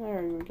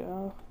 there we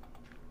go.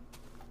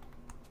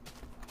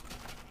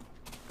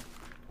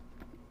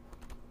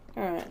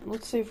 Alright,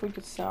 let's see if we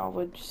could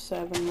salvage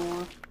 7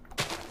 more.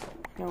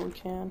 No, we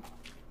can.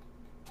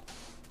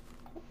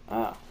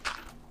 Ah,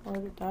 where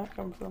did that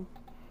come from?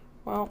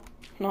 Well,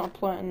 not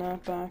planting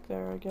that back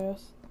there, I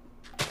guess.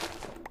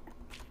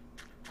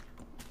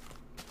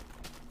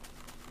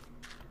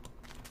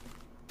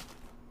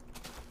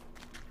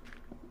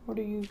 What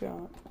do you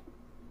got?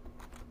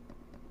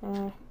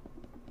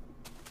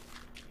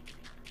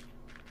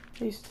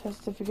 These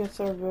testificates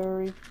are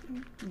very,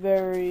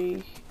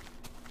 very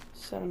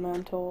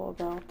sentimental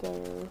about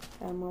their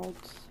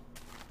emeralds,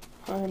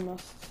 I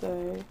must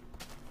say.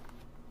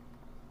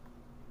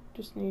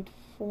 Just need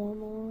 4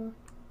 more.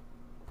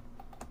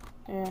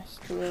 Yeah,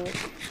 screw it.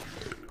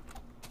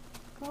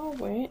 Oh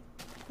wait,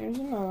 here's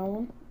another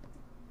one.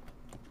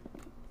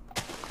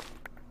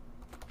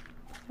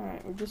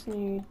 Alright, we just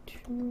need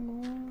 2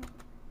 more,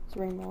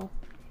 3 more.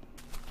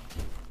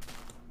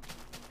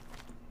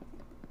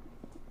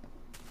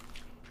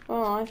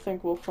 Well, I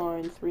think we'll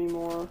find 3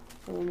 more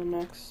within the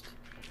next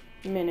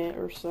minute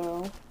or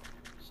so.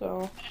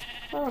 So,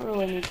 I don't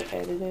really need to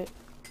edit it.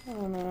 I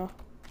don't know.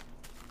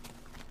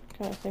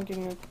 Kind of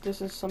thinking that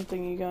this is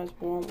something you guys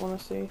won't want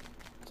to see.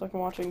 It's like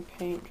watching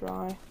paint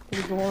dry.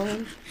 pretty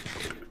boring.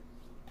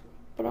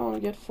 But I want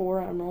to get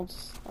 4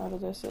 emeralds out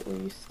of this at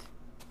least.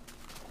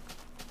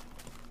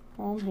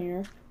 While I'm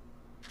here.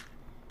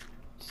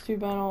 It's too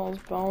bad all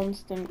those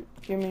bones didn't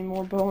give me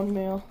more bone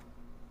meal.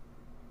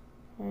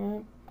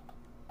 Yep.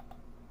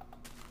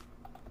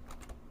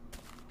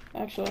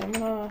 Actually,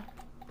 I'll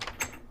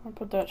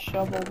put that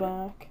shovel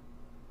back.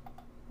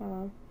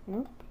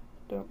 Nope.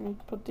 Don't need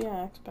to put the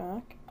axe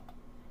back.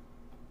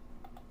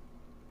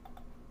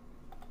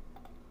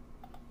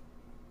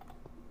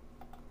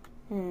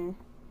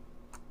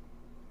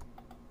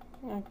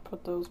 I can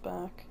put those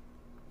back.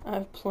 I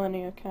have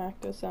plenty of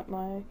cactus at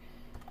my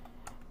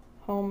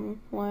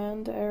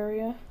homeland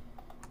area.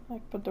 I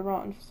can put the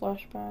rotten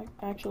flesh back.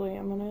 Actually,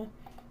 I'm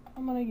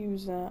gonna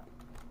use that.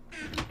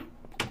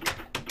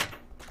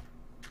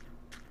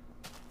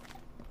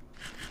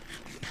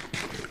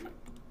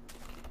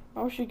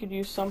 I wish you could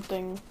use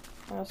something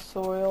as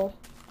soil.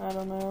 I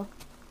don't know.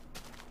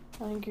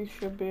 I think you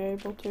should be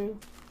able to.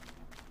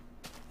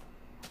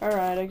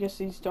 Alright, I guess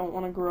these don't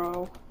want to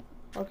grow.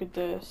 Look at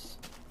this.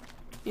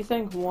 You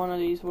think one of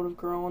these would have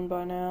grown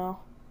by now?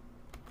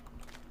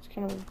 It's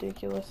kind of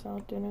ridiculous how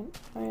it didn't.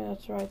 Oh yeah,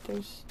 that's right.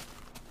 There's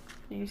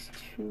these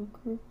 2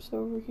 groups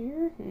over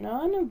here.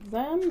 None of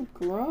them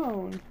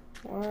grown.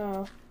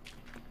 Wow.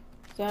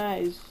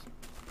 That is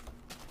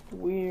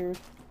weird.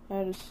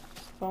 That is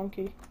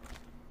funky.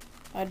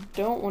 I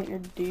don't want your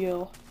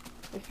deal.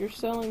 If you're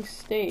selling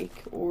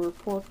steak or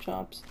pork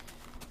chops,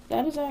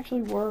 that is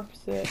actually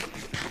worth it.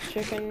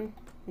 Chicken?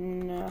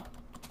 No.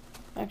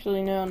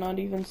 Actually, no, not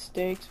even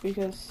steaks,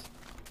 because,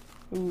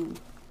 ooh,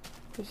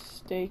 the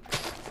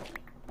steaks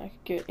I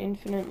could get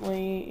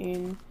infinitely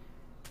in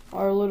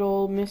our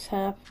little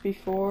mishap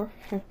before.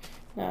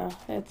 Nah,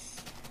 I'm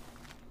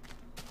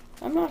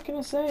not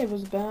gonna say it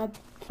was a bad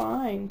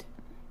find.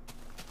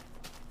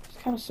 I was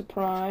kind of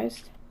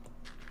surprised.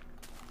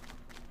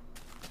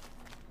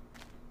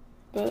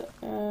 But,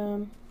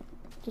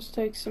 just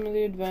take some of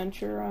the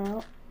adventure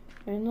out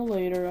in the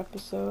later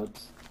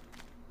episodes.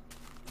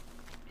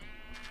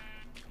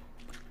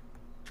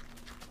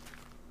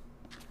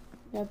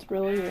 That's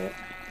really it.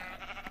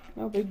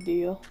 No big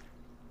deal.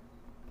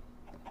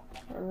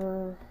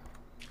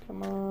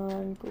 Come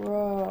on,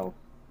 grow.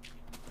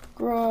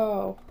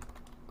 Grow.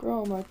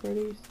 Grow, my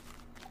pretties.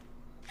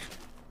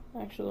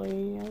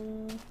 Actually, I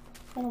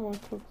don't want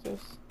to cook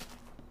this.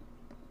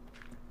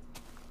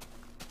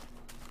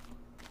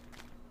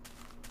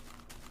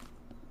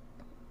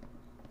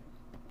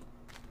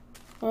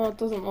 Well, it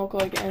doesn't look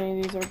like any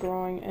of these are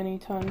growing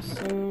anytime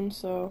soon,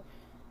 so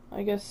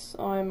I guess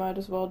I might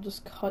as well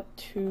just cut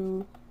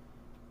to...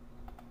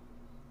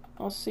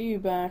 I'll see you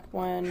back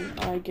when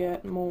I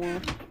get more.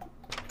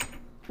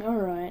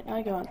 Alright,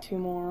 I got 2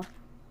 more.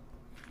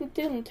 It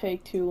didn't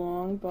take too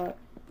long, but...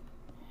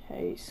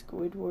 Hey,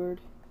 Squidward.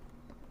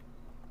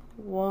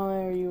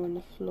 Why are you on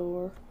the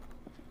floor?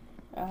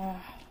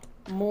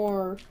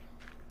 More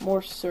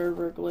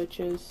server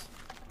glitches.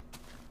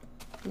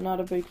 I'm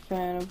not a big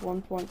fan of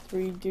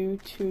 1.3 due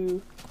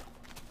to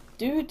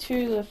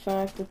the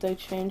fact that they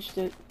changed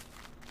it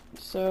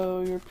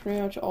so you're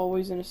pretty much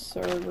always in a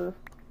server.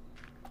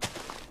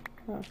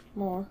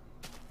 More.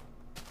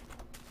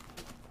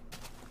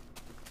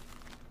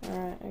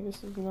 Alright, I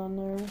guess there's none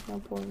there. No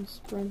point in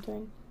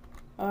sprinting.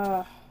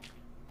 Now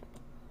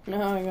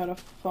I gotta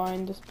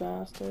find this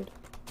bastard.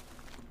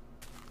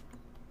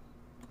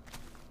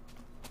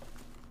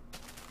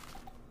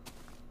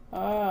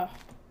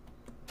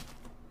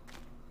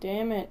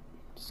 Damn it,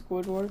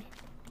 Squidward.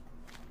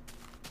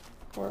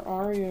 Where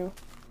are you?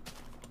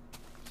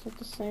 Is that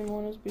the same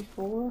one as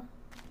before?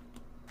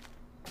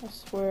 I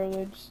swear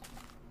they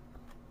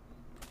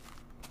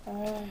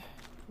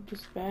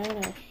just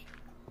vanished.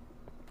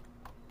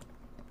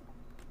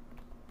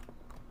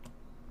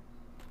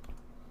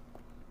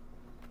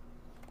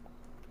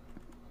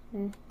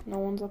 No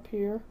one's up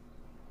here?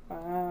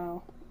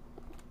 Wow.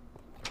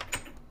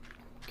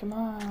 Come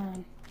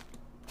on.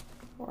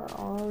 Where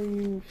are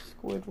you,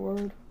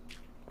 Squidward?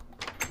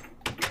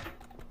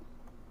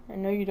 I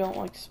know you don't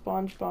like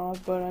SpongeBob,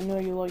 but I know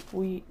you like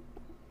wheat.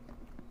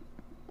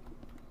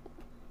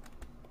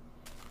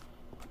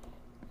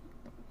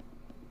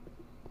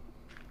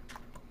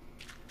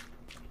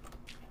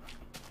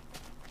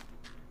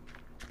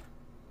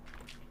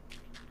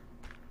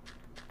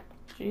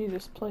 Gee,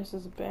 this place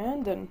is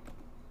abandoned.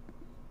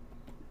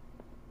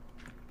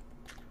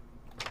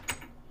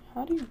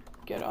 How do you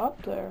get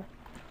up there?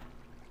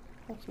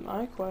 That's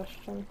my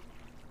question.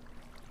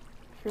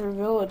 If you're a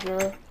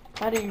villager,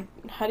 how do you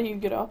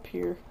get up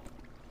here?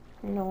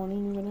 No one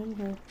even in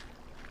here.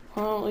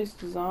 Well, at least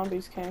the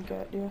zombies can't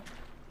get you.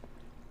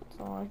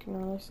 That's all I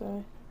can really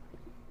say.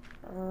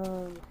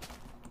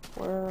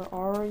 Where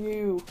are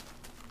you?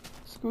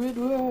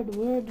 Squidward,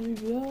 where'd you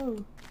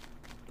go?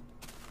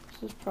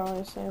 This is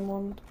probably the same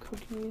one with the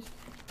cookies.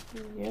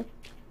 Yep.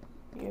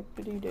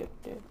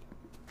 Yep-a-dee-dip-dip.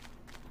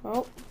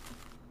 Oh.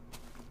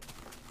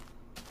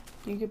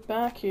 You get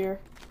back here.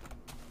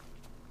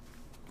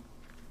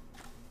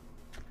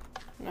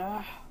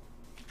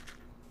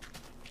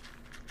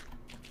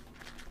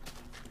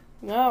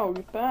 No,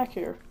 get back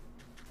here.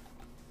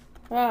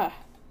 Ah,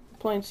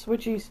 playing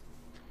switchies.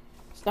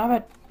 Stop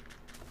it.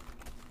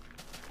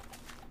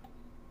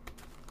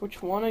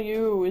 Which one of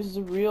you is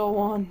the real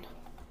one?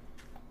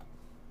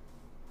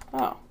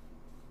 Oh.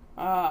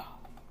 Ah,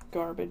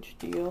 garbage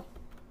deal.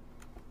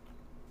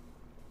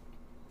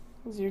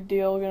 Is your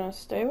deal gonna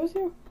stay with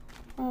you?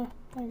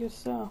 I guess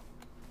so.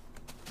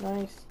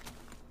 Nice.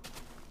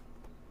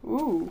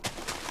 Ooh.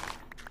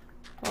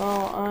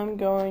 Well, I'm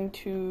going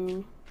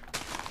to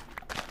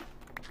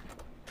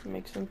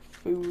make some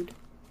food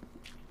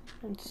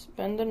and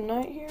spend the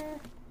night here.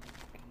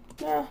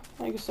 Nah,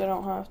 I guess I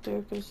don't have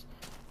to, because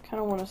I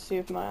kind of want to see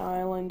if my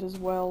island is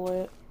well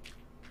lit.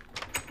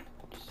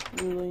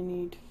 Just really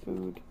need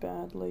food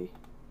badly.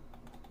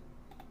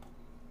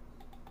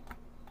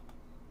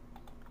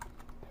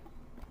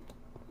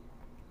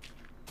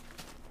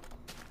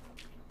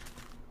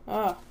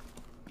 Ah,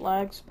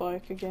 lag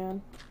spike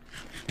again.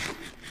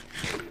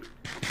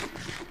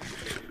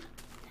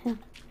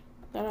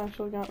 That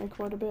actually got me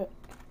quite a bit.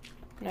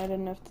 And I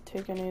didn't have to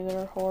take any of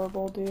their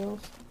horrible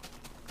deals.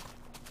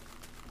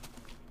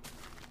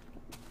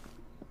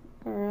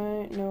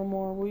 Alright, no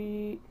more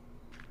wheat.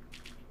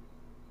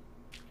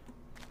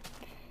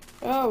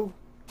 Oh,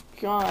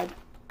 God.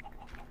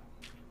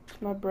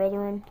 It's my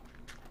brethren.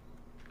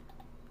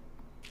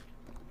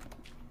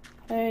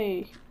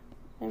 Hey.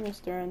 Hey,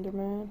 Mr.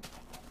 Enderman.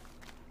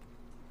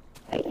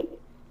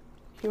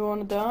 You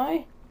wanna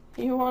die?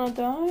 You wanna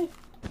die?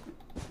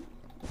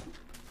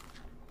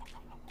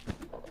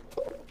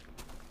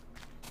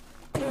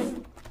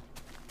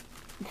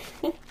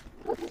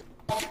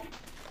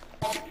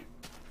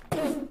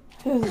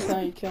 This is how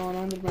you kill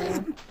an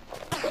Enderman.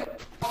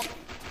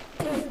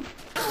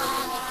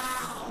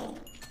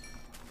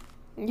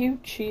 You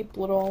cheap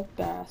little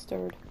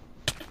bastard.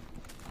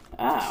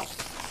 Ow.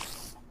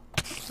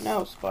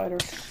 No, spider.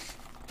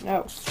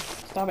 No.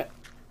 Stop it.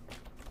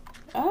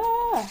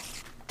 Ah!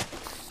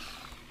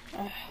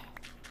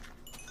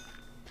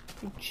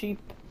 You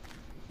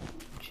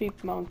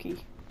cheap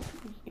monkey.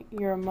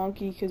 You're a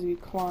monkey because you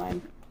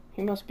climb.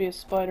 You must be a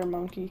spider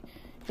monkey.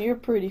 You're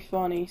pretty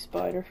funny,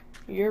 spider.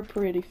 You're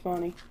pretty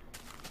funny.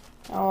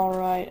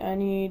 Alright, I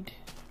need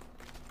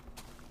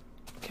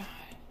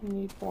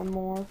one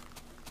more.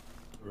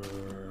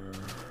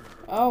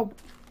 Oh,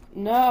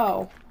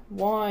 no.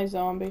 Why,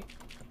 zombie?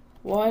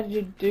 Why did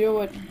you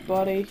do it,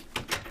 buddy?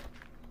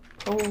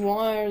 Oh,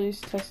 why are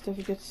these test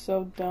certificates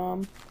so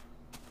dumb?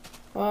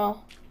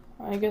 Well,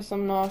 I guess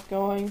I'm not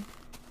going.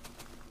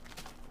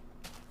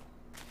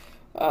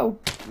 Oh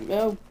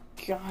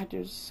God,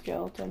 there's a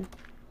skeleton.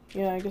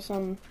 Yeah, I guess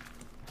I'm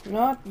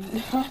not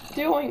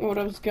doing what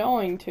I was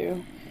going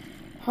to.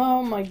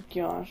 Oh my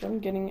gosh, I'm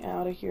getting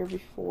out of here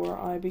before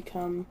I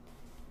become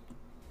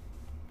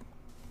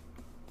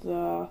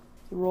the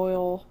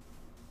Royal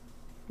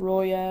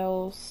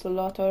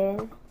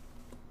Slaughter.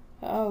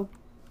 Oh,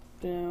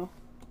 no.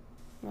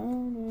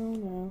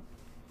 No.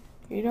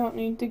 You don't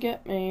need to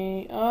get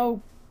me.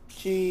 Oh,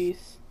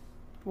 jeez.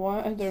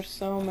 Why are there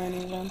so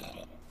many of them?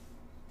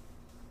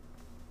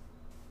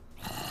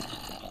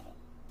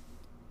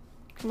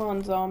 Come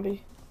on,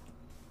 zombie.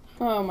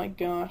 Oh my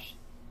gosh.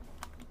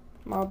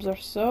 Mobs are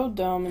so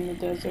dumb in the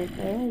desert.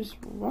 They just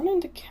run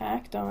into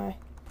cacti.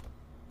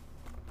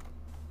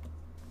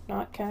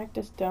 Not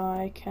cactus,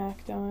 die,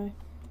 cacti.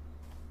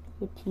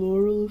 The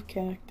plural of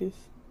cactus.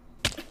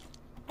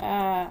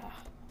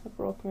 Ah, I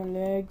broke my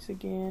legs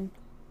again.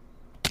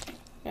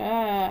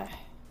 Ah,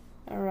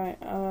 alright,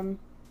 I'm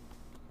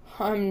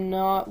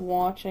not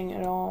watching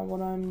at all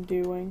what I'm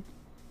doing.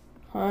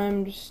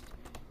 I'm just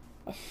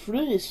a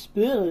free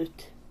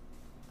spirit.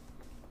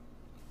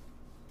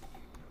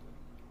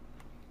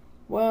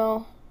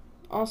 Well,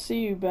 I'll see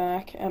you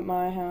back at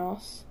my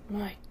house.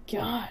 My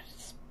God,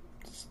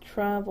 this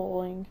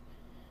traveling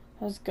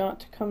has got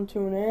to come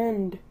to an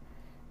end.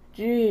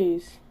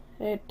 Jeez,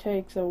 it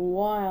takes a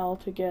while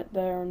to get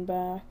there and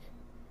back.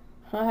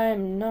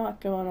 I'm not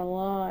gonna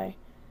lie.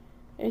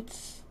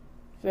 It's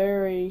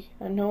very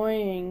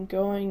annoying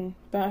going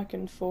back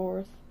and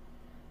forth.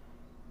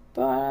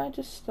 But I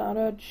just thought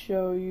I'd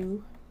show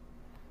you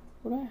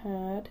what I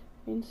had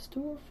in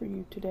store for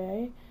you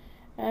today.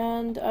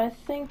 And I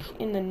think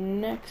in the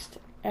next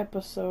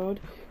episode,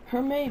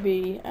 or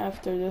maybe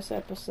after this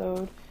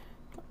episode,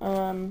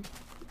 I'm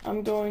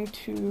going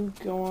to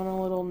go on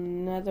a little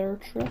nether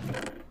trip.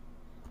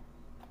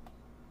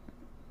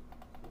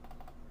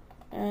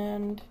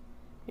 And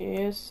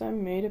yes, I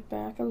made it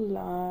back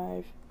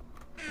alive.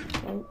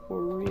 Don't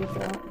worry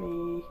about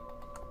me.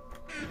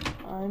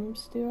 I'm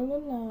still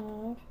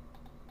alive.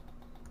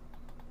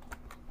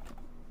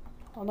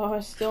 Although I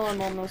still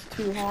am on those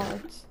 2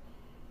 hearts.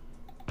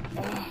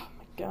 Oh my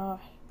God.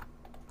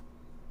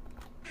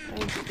 I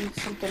need to eat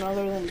something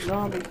other than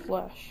zombie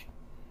flesh.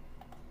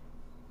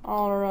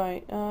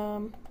 Alright,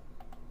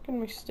 get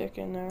me stick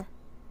in there.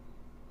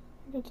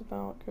 I think it's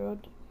about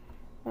good.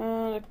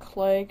 The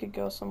clay could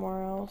go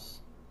somewhere else.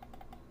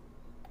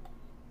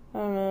 I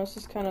don't know, this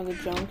is kind of the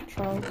junk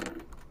trunk.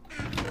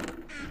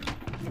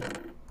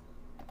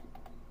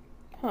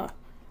 Huh.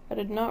 I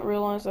did not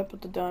realize I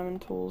put the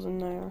diamond tools in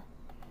there.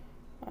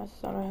 I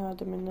thought I had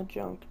them in the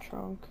junk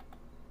trunk.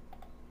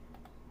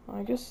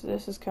 I guess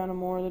this is kind of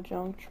more the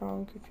junk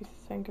trunk if you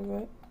think of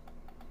it.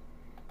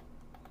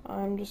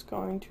 I'm just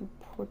going to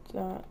put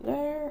that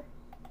there.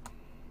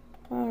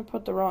 I'm going to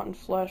put the rotten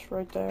flesh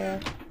right there.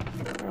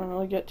 I don't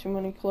really get too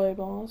many clay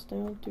balls,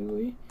 do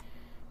we?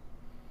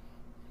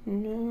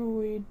 No,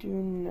 we do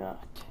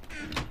not.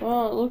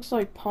 Well, it looks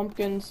like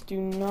pumpkins do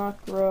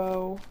not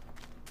grow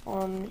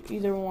on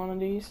either one of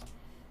these.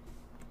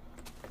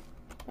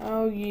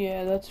 Oh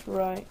yeah, that's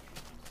right.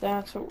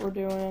 That's what we're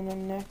doing in the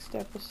next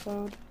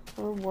episode.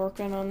 We're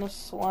working on the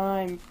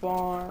slime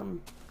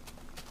farm.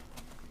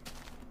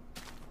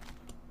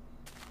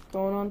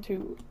 Going on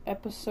to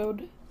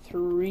episode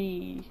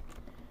 3.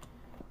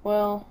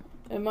 Well,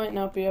 it might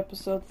not be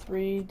episode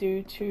 3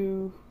 due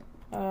to,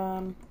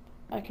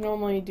 I can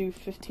only do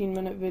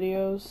 15-minute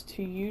videos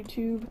to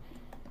YouTube.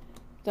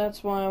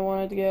 That's why I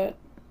wanted to get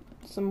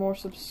some more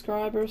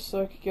subscribers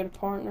so I could get a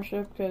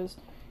partnership, because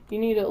you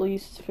need at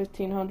least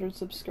 1,500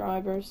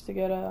 subscribers to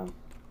get a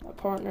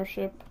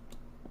partnership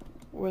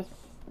with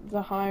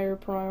the higher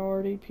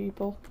priority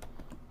people.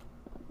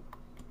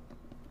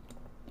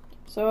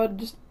 So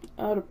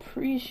I'd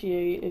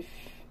appreciate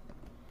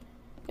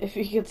if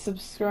you could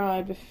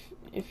subscribe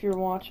if you're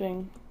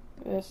watching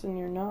this and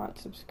you're not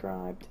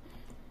subscribed.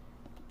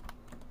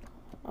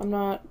 I'm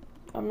not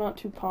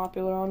too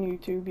popular on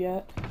YouTube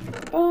yet,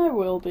 but I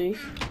will be.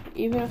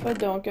 Even if I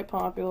don't get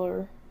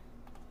popular,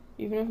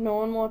 even if no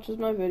one watches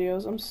my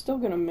videos, I'm still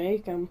gonna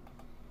make them.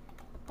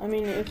 I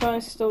mean, if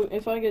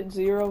I get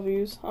 0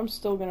 views, I'm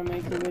still gonna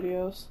make the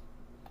videos.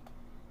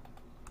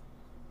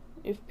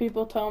 If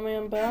people tell me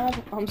I'm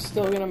bad, I'm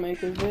still gonna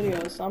make the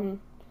videos.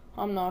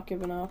 I'm not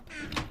giving up.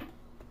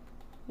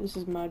 This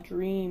is my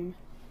dream,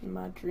 and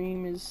my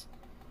dream is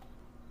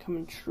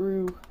coming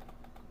true.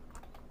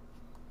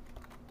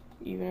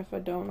 Even if I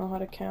don't know how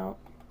to count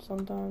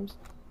sometimes.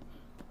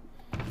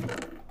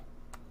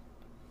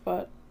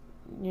 But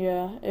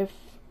yeah, if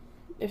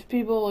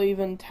people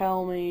even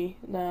tell me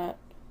that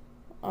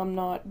I'm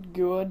not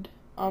good,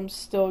 I'm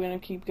still gonna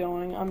keep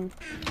going.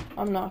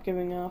 I'm not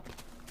giving up.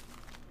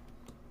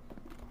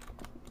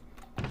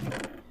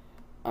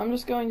 I'm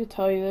just going to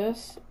tell you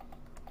this.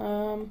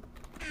 A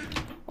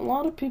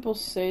lot of people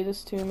say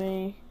this to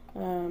me.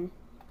 A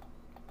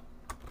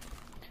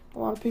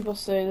lot of people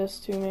say this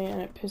to me,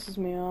 and it pisses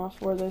me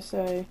off, where they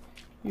say,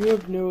 "You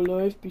have no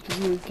life because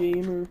you're a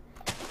gamer."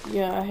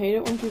 Yeah, I hate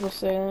it when people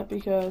say that,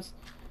 because,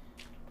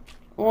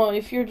 well,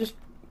 if you're just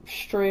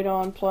straight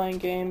on playing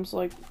games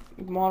like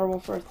Modern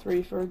Warfare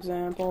 3, for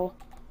example,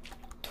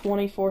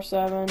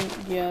 24/7,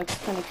 yeah, it's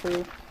kind of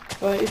true.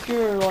 But if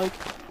you're like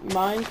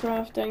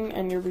Minecrafting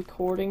and you're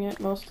recording it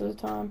most of the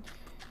time,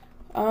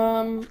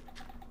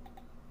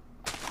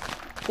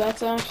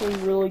 that's actually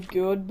really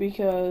good,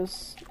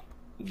 because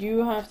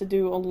you have to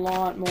do a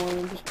lot more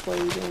than just play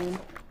the game.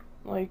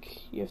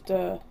 Like, you have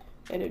to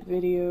edit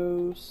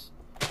videos,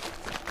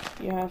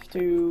 you have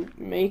to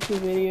make the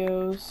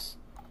videos.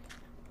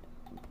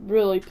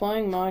 Really,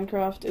 playing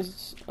Minecraft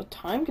is a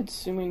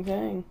time-consuming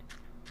thing.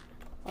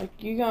 Like,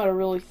 you gotta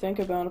really think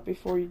about it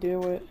before you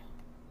do it.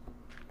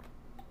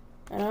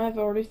 And I've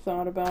already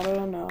thought about it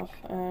enough,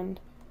 and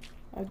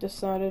I've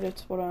decided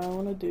it's what I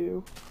want to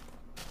do.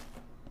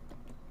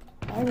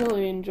 I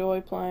really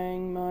enjoy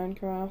playing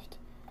Minecraft.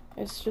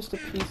 It's just a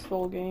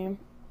peaceful game.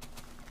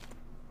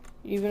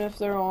 Even if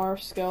there are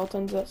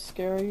skeletons that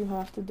scare you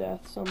half to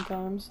death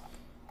sometimes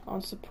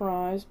on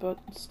surprise, but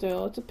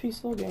still, it's a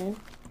peaceful game.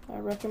 I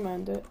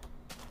recommend it.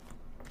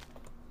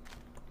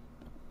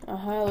 I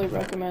highly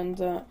recommend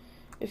that.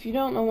 If you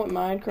don't know what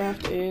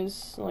Minecraft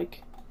is,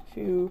 like, if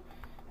you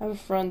have a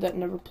friend that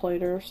never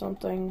played it or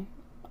something,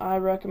 I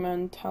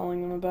recommend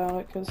telling them about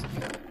it, because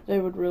they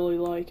would really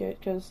like it.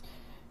 Because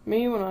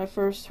me, when I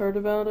first heard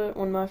about it,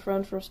 when my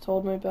friend first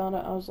told me about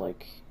it, I was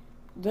like,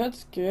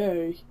 that's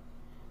gay.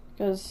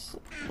 Because,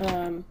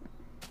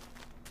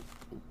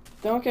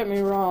 don't get me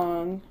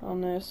wrong on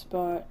this,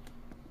 but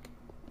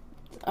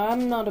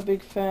I'm not a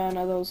big fan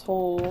of those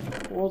whole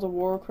World of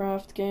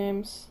Warcraft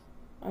games.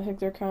 I think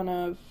they're kind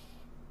of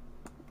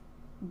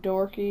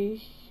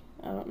dorky.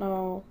 I don't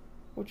know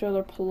which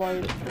other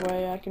polite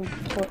way I can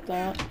put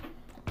that.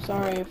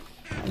 Sorry if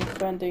I'm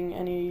offending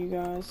any of you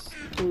guys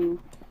who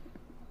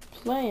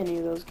play any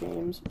of those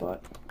games,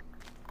 but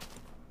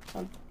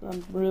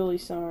I'm really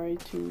sorry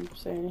to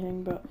say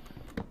anything, but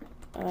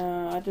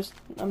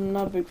I'm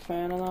not a big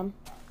fan of them.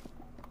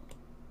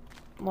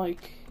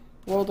 Like,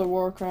 World of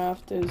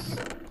Warcraft is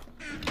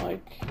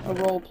like a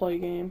role-play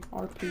game,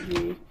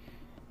 RPG.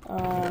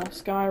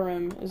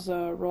 Skyrim is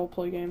a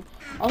role-play game.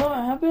 Although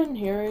I have been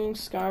hearing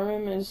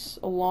Skyrim is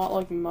a lot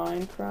like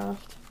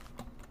Minecraft.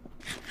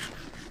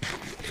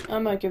 I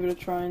might give it a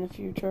try in the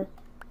future.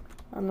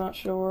 I'm not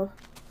sure.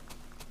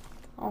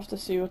 I'll have to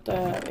see what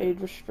the age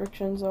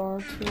restrictions are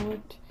to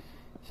it.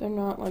 If they're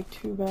not like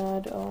too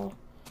bad, I'll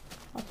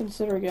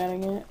consider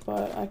getting it.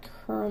 But I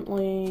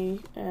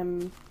currently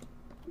am,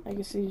 I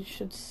guess you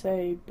should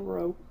say,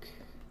 broke.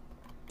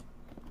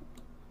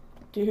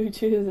 due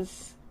to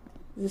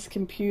this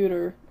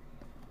computer.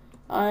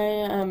 I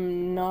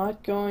am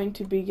not going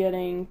to be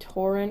getting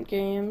torrent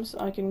games,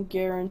 I can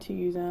guarantee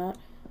you that.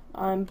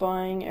 I'm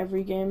buying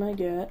every game I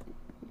get,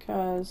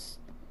 because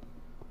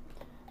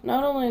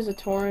not only is a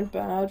torrent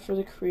bad for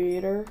the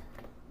creator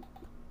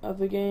of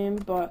the game,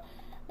 but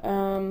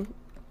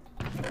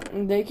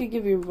they could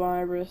give you a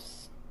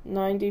virus.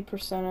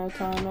 90% of the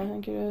time, I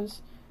think it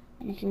is,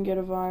 you can get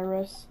a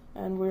virus,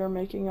 and we are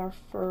making our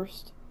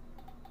first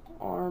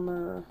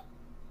armor.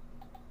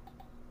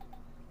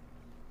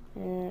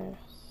 Yes.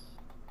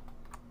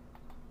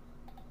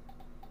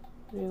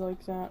 How do you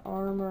like that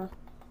armor?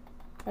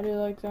 How do you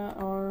like that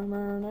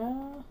armor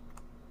now?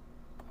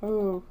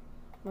 Oh,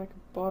 like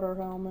a butter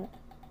helmet.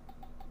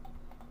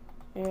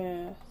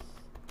 Yes.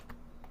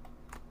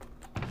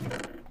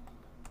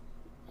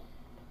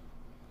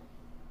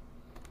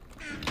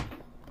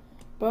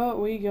 But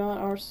we got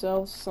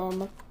ourselves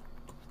some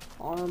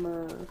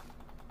armor.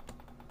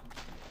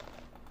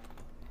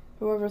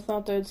 Whoever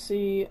thought they'd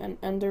see an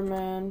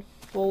Enderman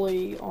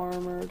fully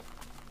armored?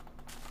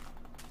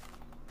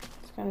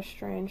 It's kind of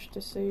strange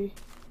to see.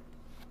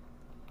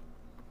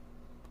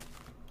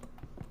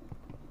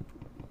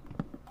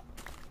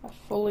 A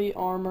fully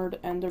armored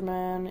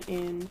Enderman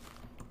in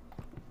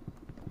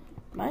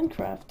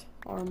Minecraft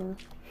armor.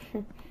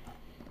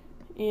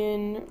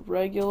 In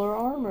regular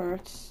armor.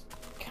 It's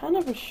kind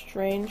of a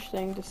strange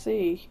thing to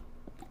see.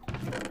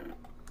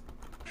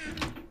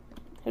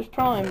 There's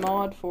probably a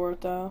mod for it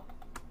though.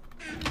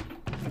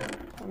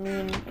 I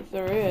mean, if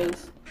there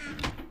is,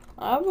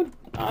 I would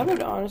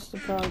honestly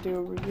probably do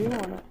a review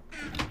on it.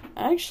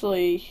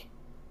 Actually,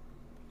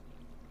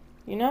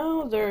 you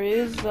know, there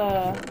is,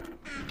 I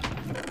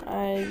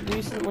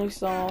recently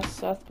saw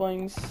Seth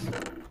Bling's,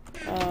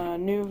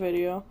 new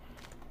video.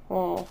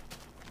 Well,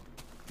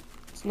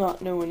 it's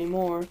not new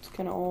anymore, it's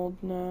kinda old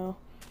now.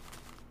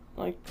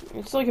 Like,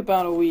 it's like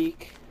about a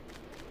week.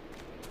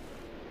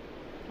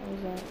 What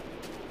was that?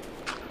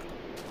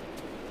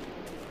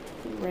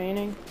 Is it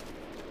raining?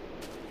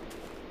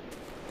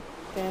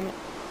 Damn it.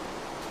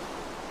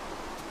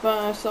 But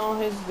I saw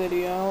his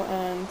video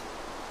and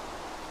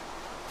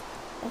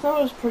I thought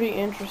it was pretty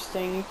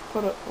interesting. You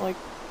could put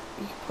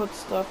you could put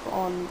stuff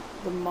on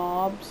the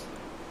mobs.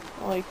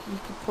 Like you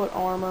could put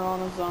armor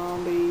on a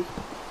zombie.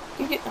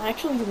 You could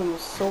actually give him a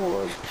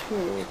sword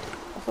too.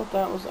 I thought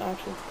that was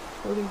actually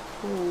pretty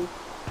cool.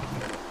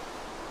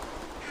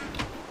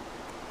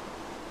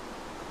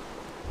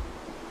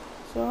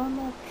 So I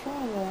might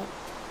try that.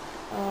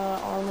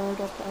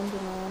 Armored up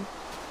Enderman.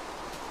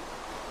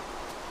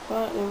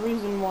 But the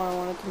reason why I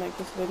wanted to make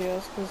this video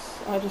is because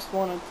I just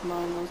wanted to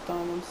mine those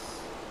diamonds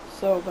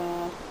so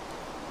bad.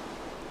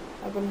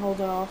 I've been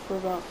holding off for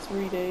about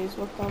 3 days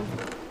with them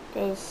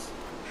because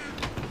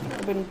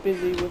I've been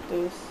busy with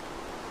this.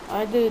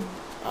 I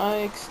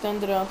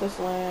extended out this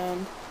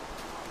land.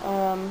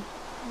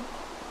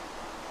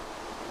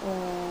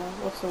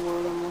 What's the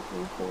word I'm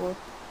looking for?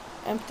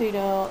 Emptied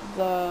out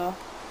the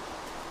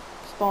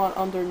spot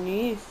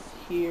underneath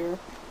here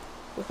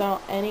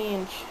without any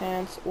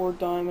enchants or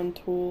diamond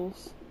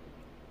tools.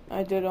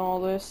 I did all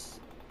this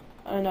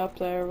and up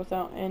there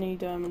without any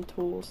diamond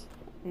tools.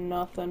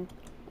 Nothing.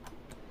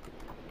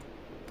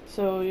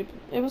 So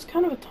it was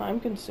kind of a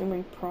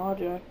time-consuming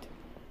project.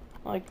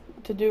 Like,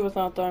 to do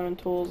without diamond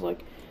tools.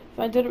 Like, if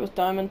I did it with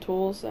diamond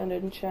tools and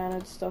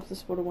enchanted stuff,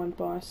 this would have went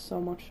by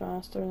so much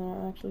faster than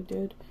it actually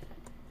did.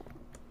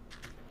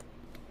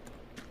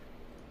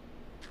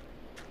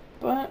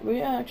 But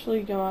we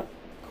actually got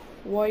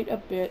quite a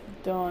bit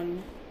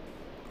done.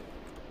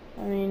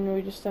 I mean,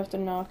 we just have to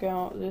knock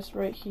out this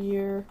right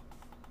here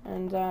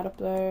and that up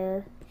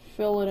there,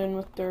 fill it in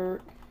with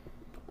dirt,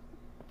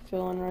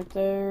 fill in right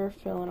there,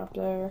 fill in up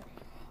there.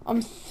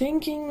 I'm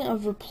thinking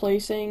of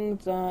replacing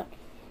that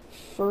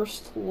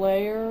first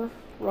layer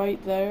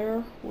right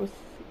there with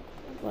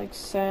like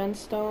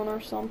sandstone or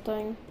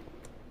something.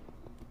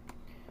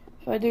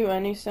 If I do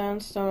any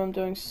sandstone, I'm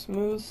doing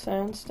smooth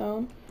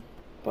sandstone.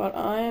 But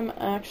I am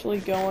actually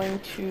going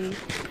to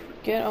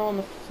get on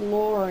the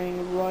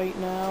flooring right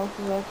now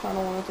because I kind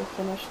of wanted to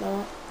finish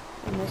that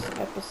in this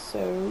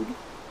episode.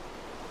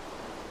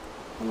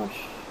 How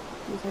much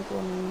do you think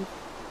we'll need?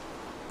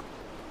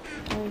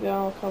 I think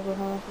that'll cover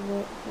half of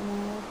it for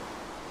now.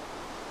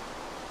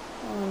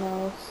 I don't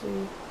know, let's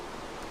see.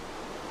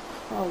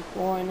 Oh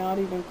boy, not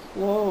even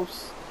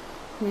close.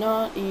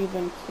 Not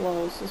even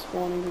close. This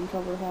won't even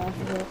cover half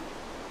of it.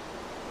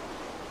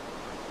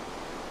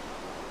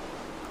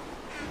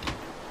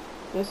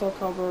 This'll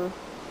cover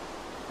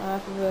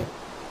half of it,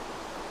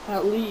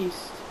 at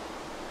least.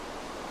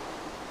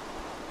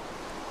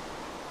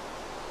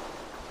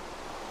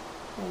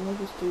 Let me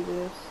just do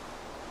this.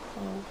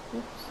 Oh,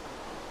 oops.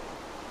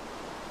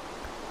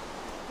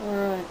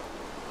 Alright,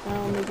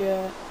 now let me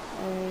get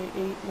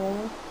 8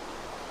 more.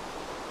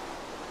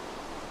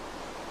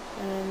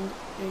 And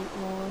 8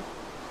 more.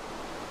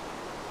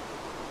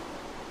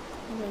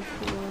 That's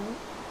right.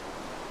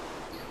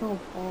 Oh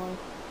boy.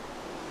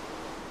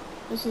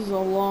 This is a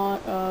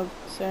lot of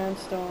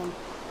sandstone.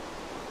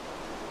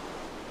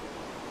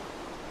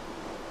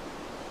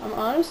 I'm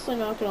honestly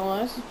not gonna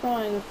lie, this is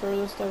probably the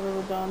furthest I've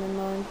ever gone in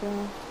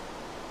Minecraft.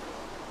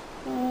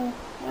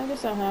 I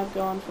guess I have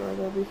gone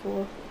further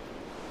before.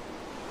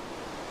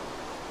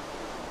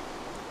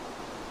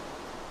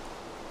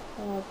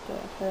 What the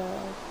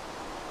hell?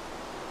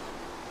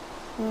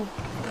 Oh,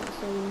 that's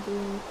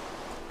 17.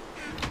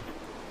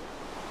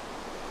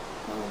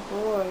 Oh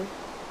boy,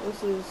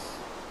 this is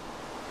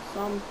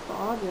some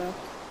project.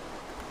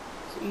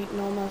 It's eating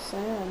all my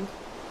sand.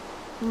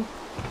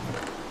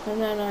 And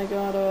then I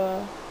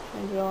gotta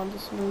change it on to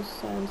smooth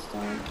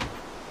sandstone.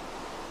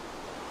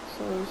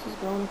 So this is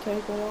going to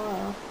take a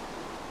while.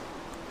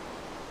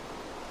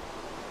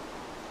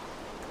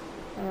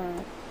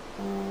 Alright,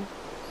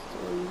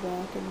 throw you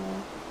back in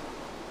there.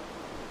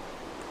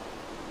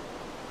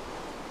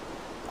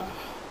 I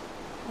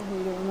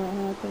hate it when that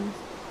happens.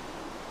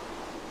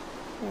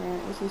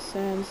 Alright, this is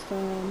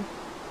sandstone.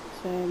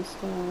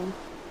 Sandstone.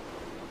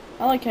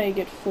 I like how you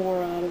get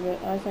 4 out of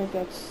it. I think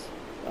that's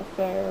a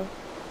fair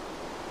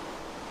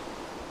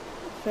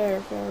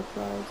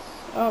price.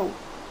 Oh,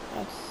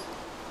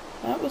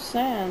 that was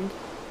sand.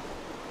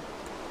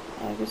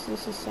 I guess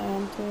this is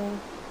sand too.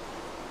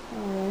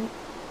 Alright.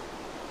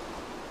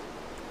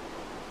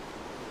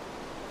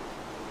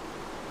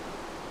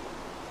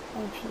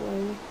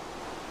 Actually,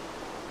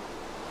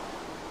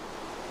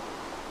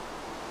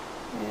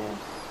 yes.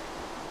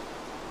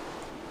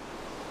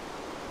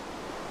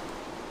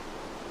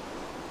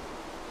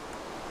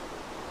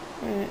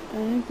 Alright, I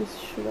think this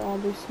should all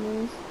be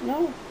smooth.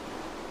 No,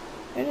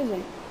 it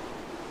isn't.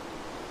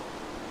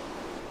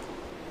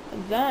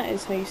 That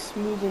is how you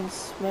smoothen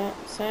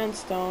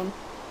sandstone.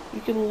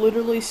 You can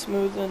literally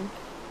smoothen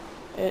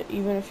it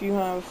even if you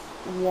have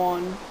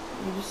 1.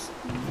 You just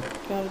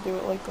gotta do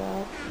it like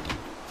that.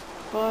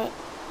 But,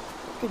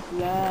 look at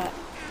that.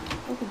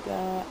 Look at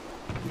that.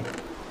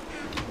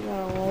 You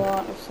got a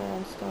lot of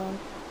sandstone.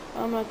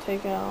 I'm gonna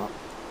take out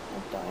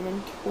my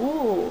diamond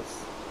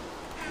tools.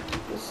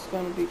 This is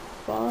gonna be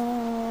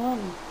fun.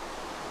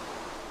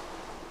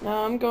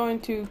 Now I'm going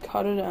to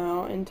cut it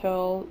out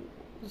until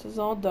this is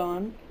all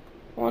done.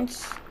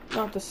 Once,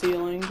 not the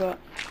ceiling, but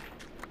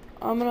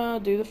I'm gonna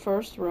do the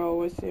first row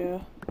with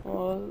you.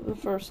 Well, the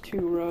first 2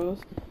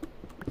 rows.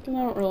 Because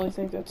I don't really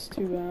think that's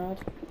too bad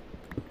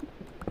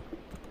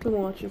to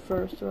watch your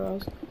first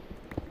rows.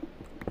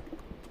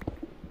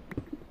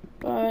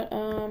 But,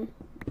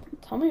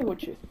 tell me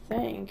what you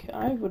think.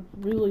 I would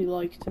really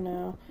like to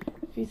know.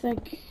 If you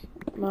think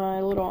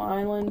my little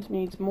island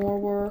needs more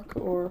work,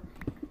 or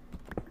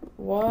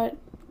what,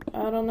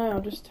 I don't know,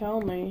 just tell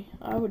me.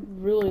 I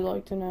would really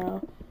like to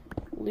know.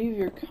 Leave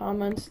your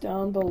comments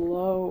down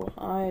below.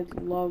 I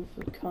love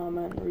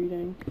comment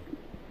reading.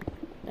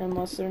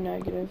 Unless they're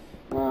negative.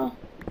 Well,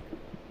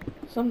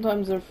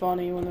 sometimes they're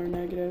funny when they're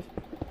negative.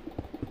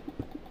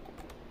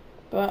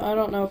 But I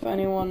don't know if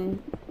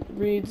anyone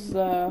reads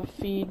the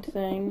feed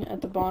thing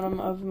at the bottom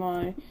of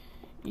my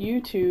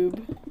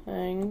YouTube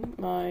thing,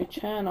 my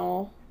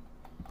channel.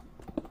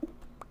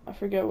 I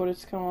forget what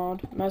it's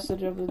called.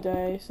 Message of the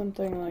day,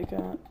 something like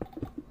that.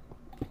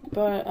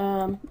 But,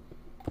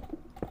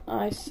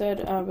 I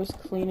said I was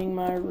cleaning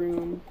my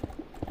room,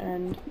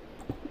 and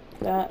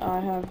that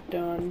I have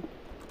done.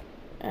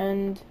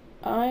 And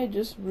I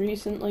just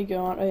recently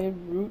got a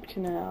root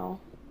canal.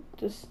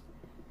 Just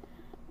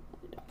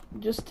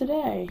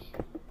today.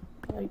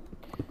 Like,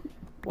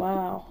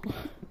 wow.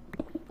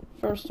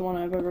 First one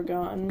I've ever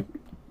gotten.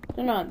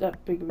 They're not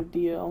that big of a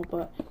deal,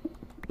 but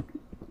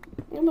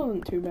it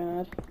wasn't too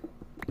bad.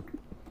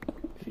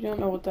 If you don't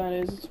know what that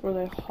is, it's where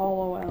they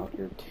hollow out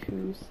your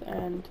tooth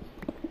and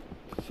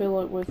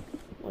fill it with,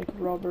 like,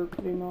 rubber,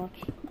 pretty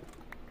much.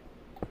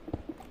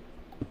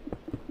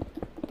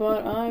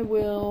 But I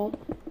will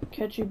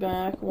catch you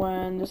back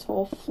when this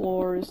whole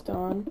floor is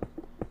done.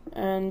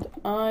 And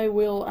I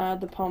will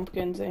add the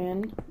pumpkins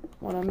in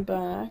when I'm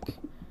back.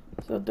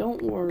 So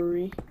don't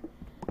worry.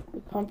 The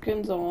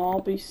pumpkins will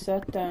all be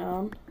set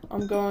down.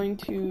 I'm going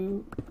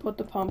to put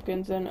the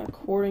pumpkins in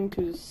according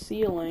to the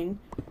ceiling.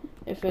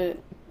 If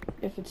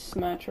it's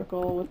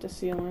symmetrical with the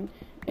ceiling.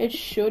 It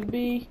should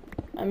be.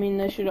 I mean,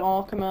 they should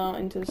all come out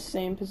into the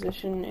same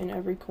position in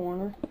every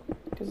corner.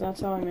 Because that's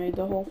how I made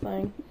the whole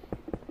thing.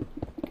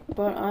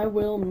 But I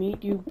will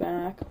meet you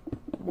back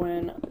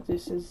when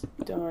this is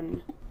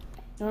done.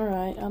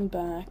 Alright, I'm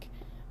back.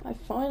 I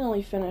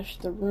finally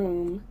finished the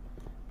room,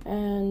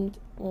 and,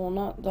 well,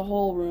 not the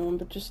whole room,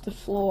 but just the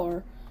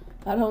floor.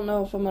 I don't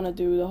know if I'm gonna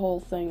do the whole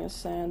thing as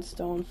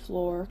sandstone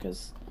floor,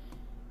 because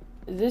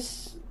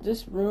this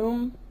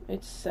room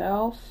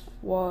itself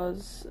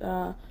was,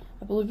 I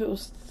believe it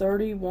was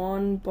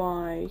 31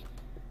 by,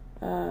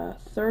 I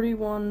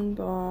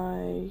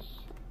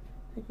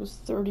think it was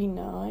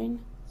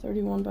 39?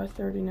 31 by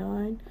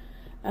 39,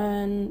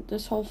 and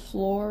this whole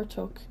floor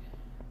took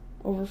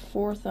over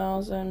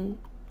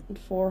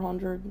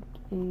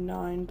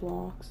 4,409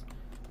 blocks.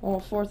 Well,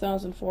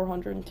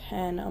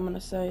 4,410, I'm gonna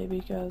say,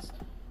 because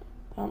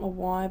I don't know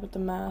why, but the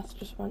math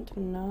just went to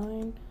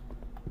 9.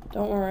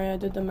 Don't worry, I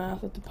did the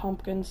math with the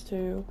pumpkins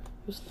too.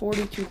 It was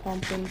 42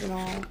 pumpkins in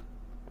all.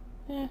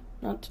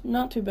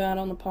 Not too bad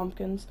on the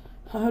pumpkins.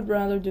 I'd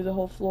rather do the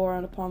whole floor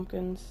out of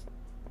pumpkins.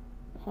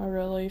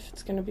 Really, if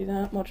it's gonna be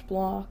that much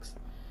blocks.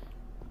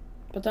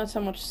 But that's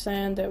how much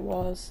sand it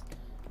was.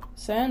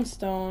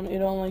 Sandstone,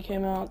 it only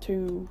came out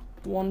to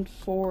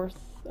 1/4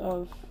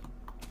 of,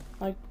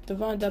 like,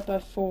 divide that by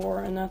 4,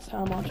 and that's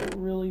how much it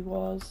really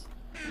was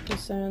for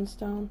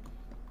sandstone.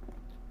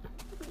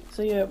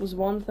 So yeah, it was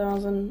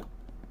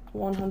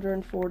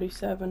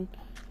 1,147.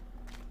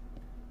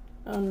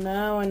 And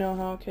now I know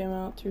how it came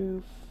out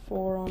to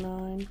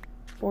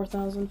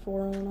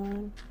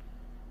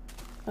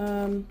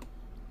 4,409.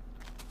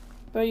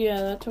 But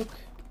yeah, that took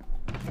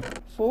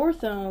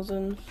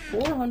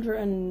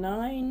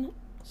 4,409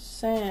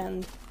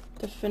 sand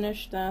to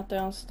finish that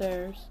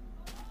downstairs.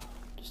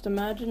 Just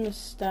imagine the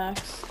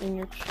stacks in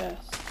your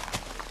chest.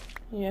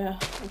 Yeah,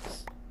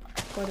 it's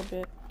quite a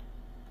bit.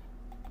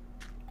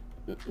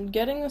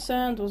 Getting the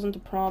sand wasn't a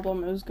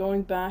problem, it was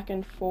going back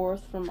and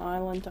forth from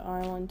island to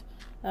island.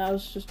 That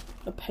was just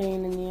a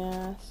pain in the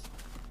ass.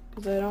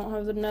 Because I don't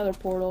have the nether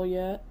portal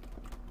yet.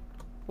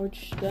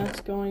 Which,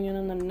 that's going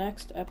in the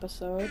next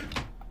episode.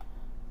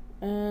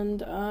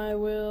 And I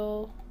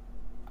will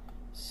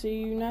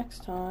see you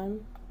next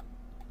time.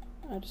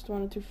 I just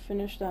wanted to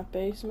finish that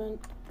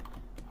basement.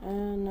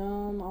 And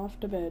now I'm off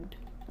to bed.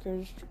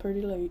 Because it's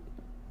pretty late.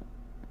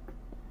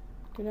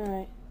 Good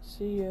night.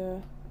 See ya.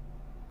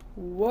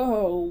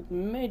 Whoa!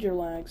 Major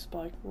lag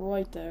spike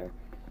right there.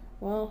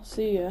 Well,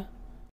 see ya.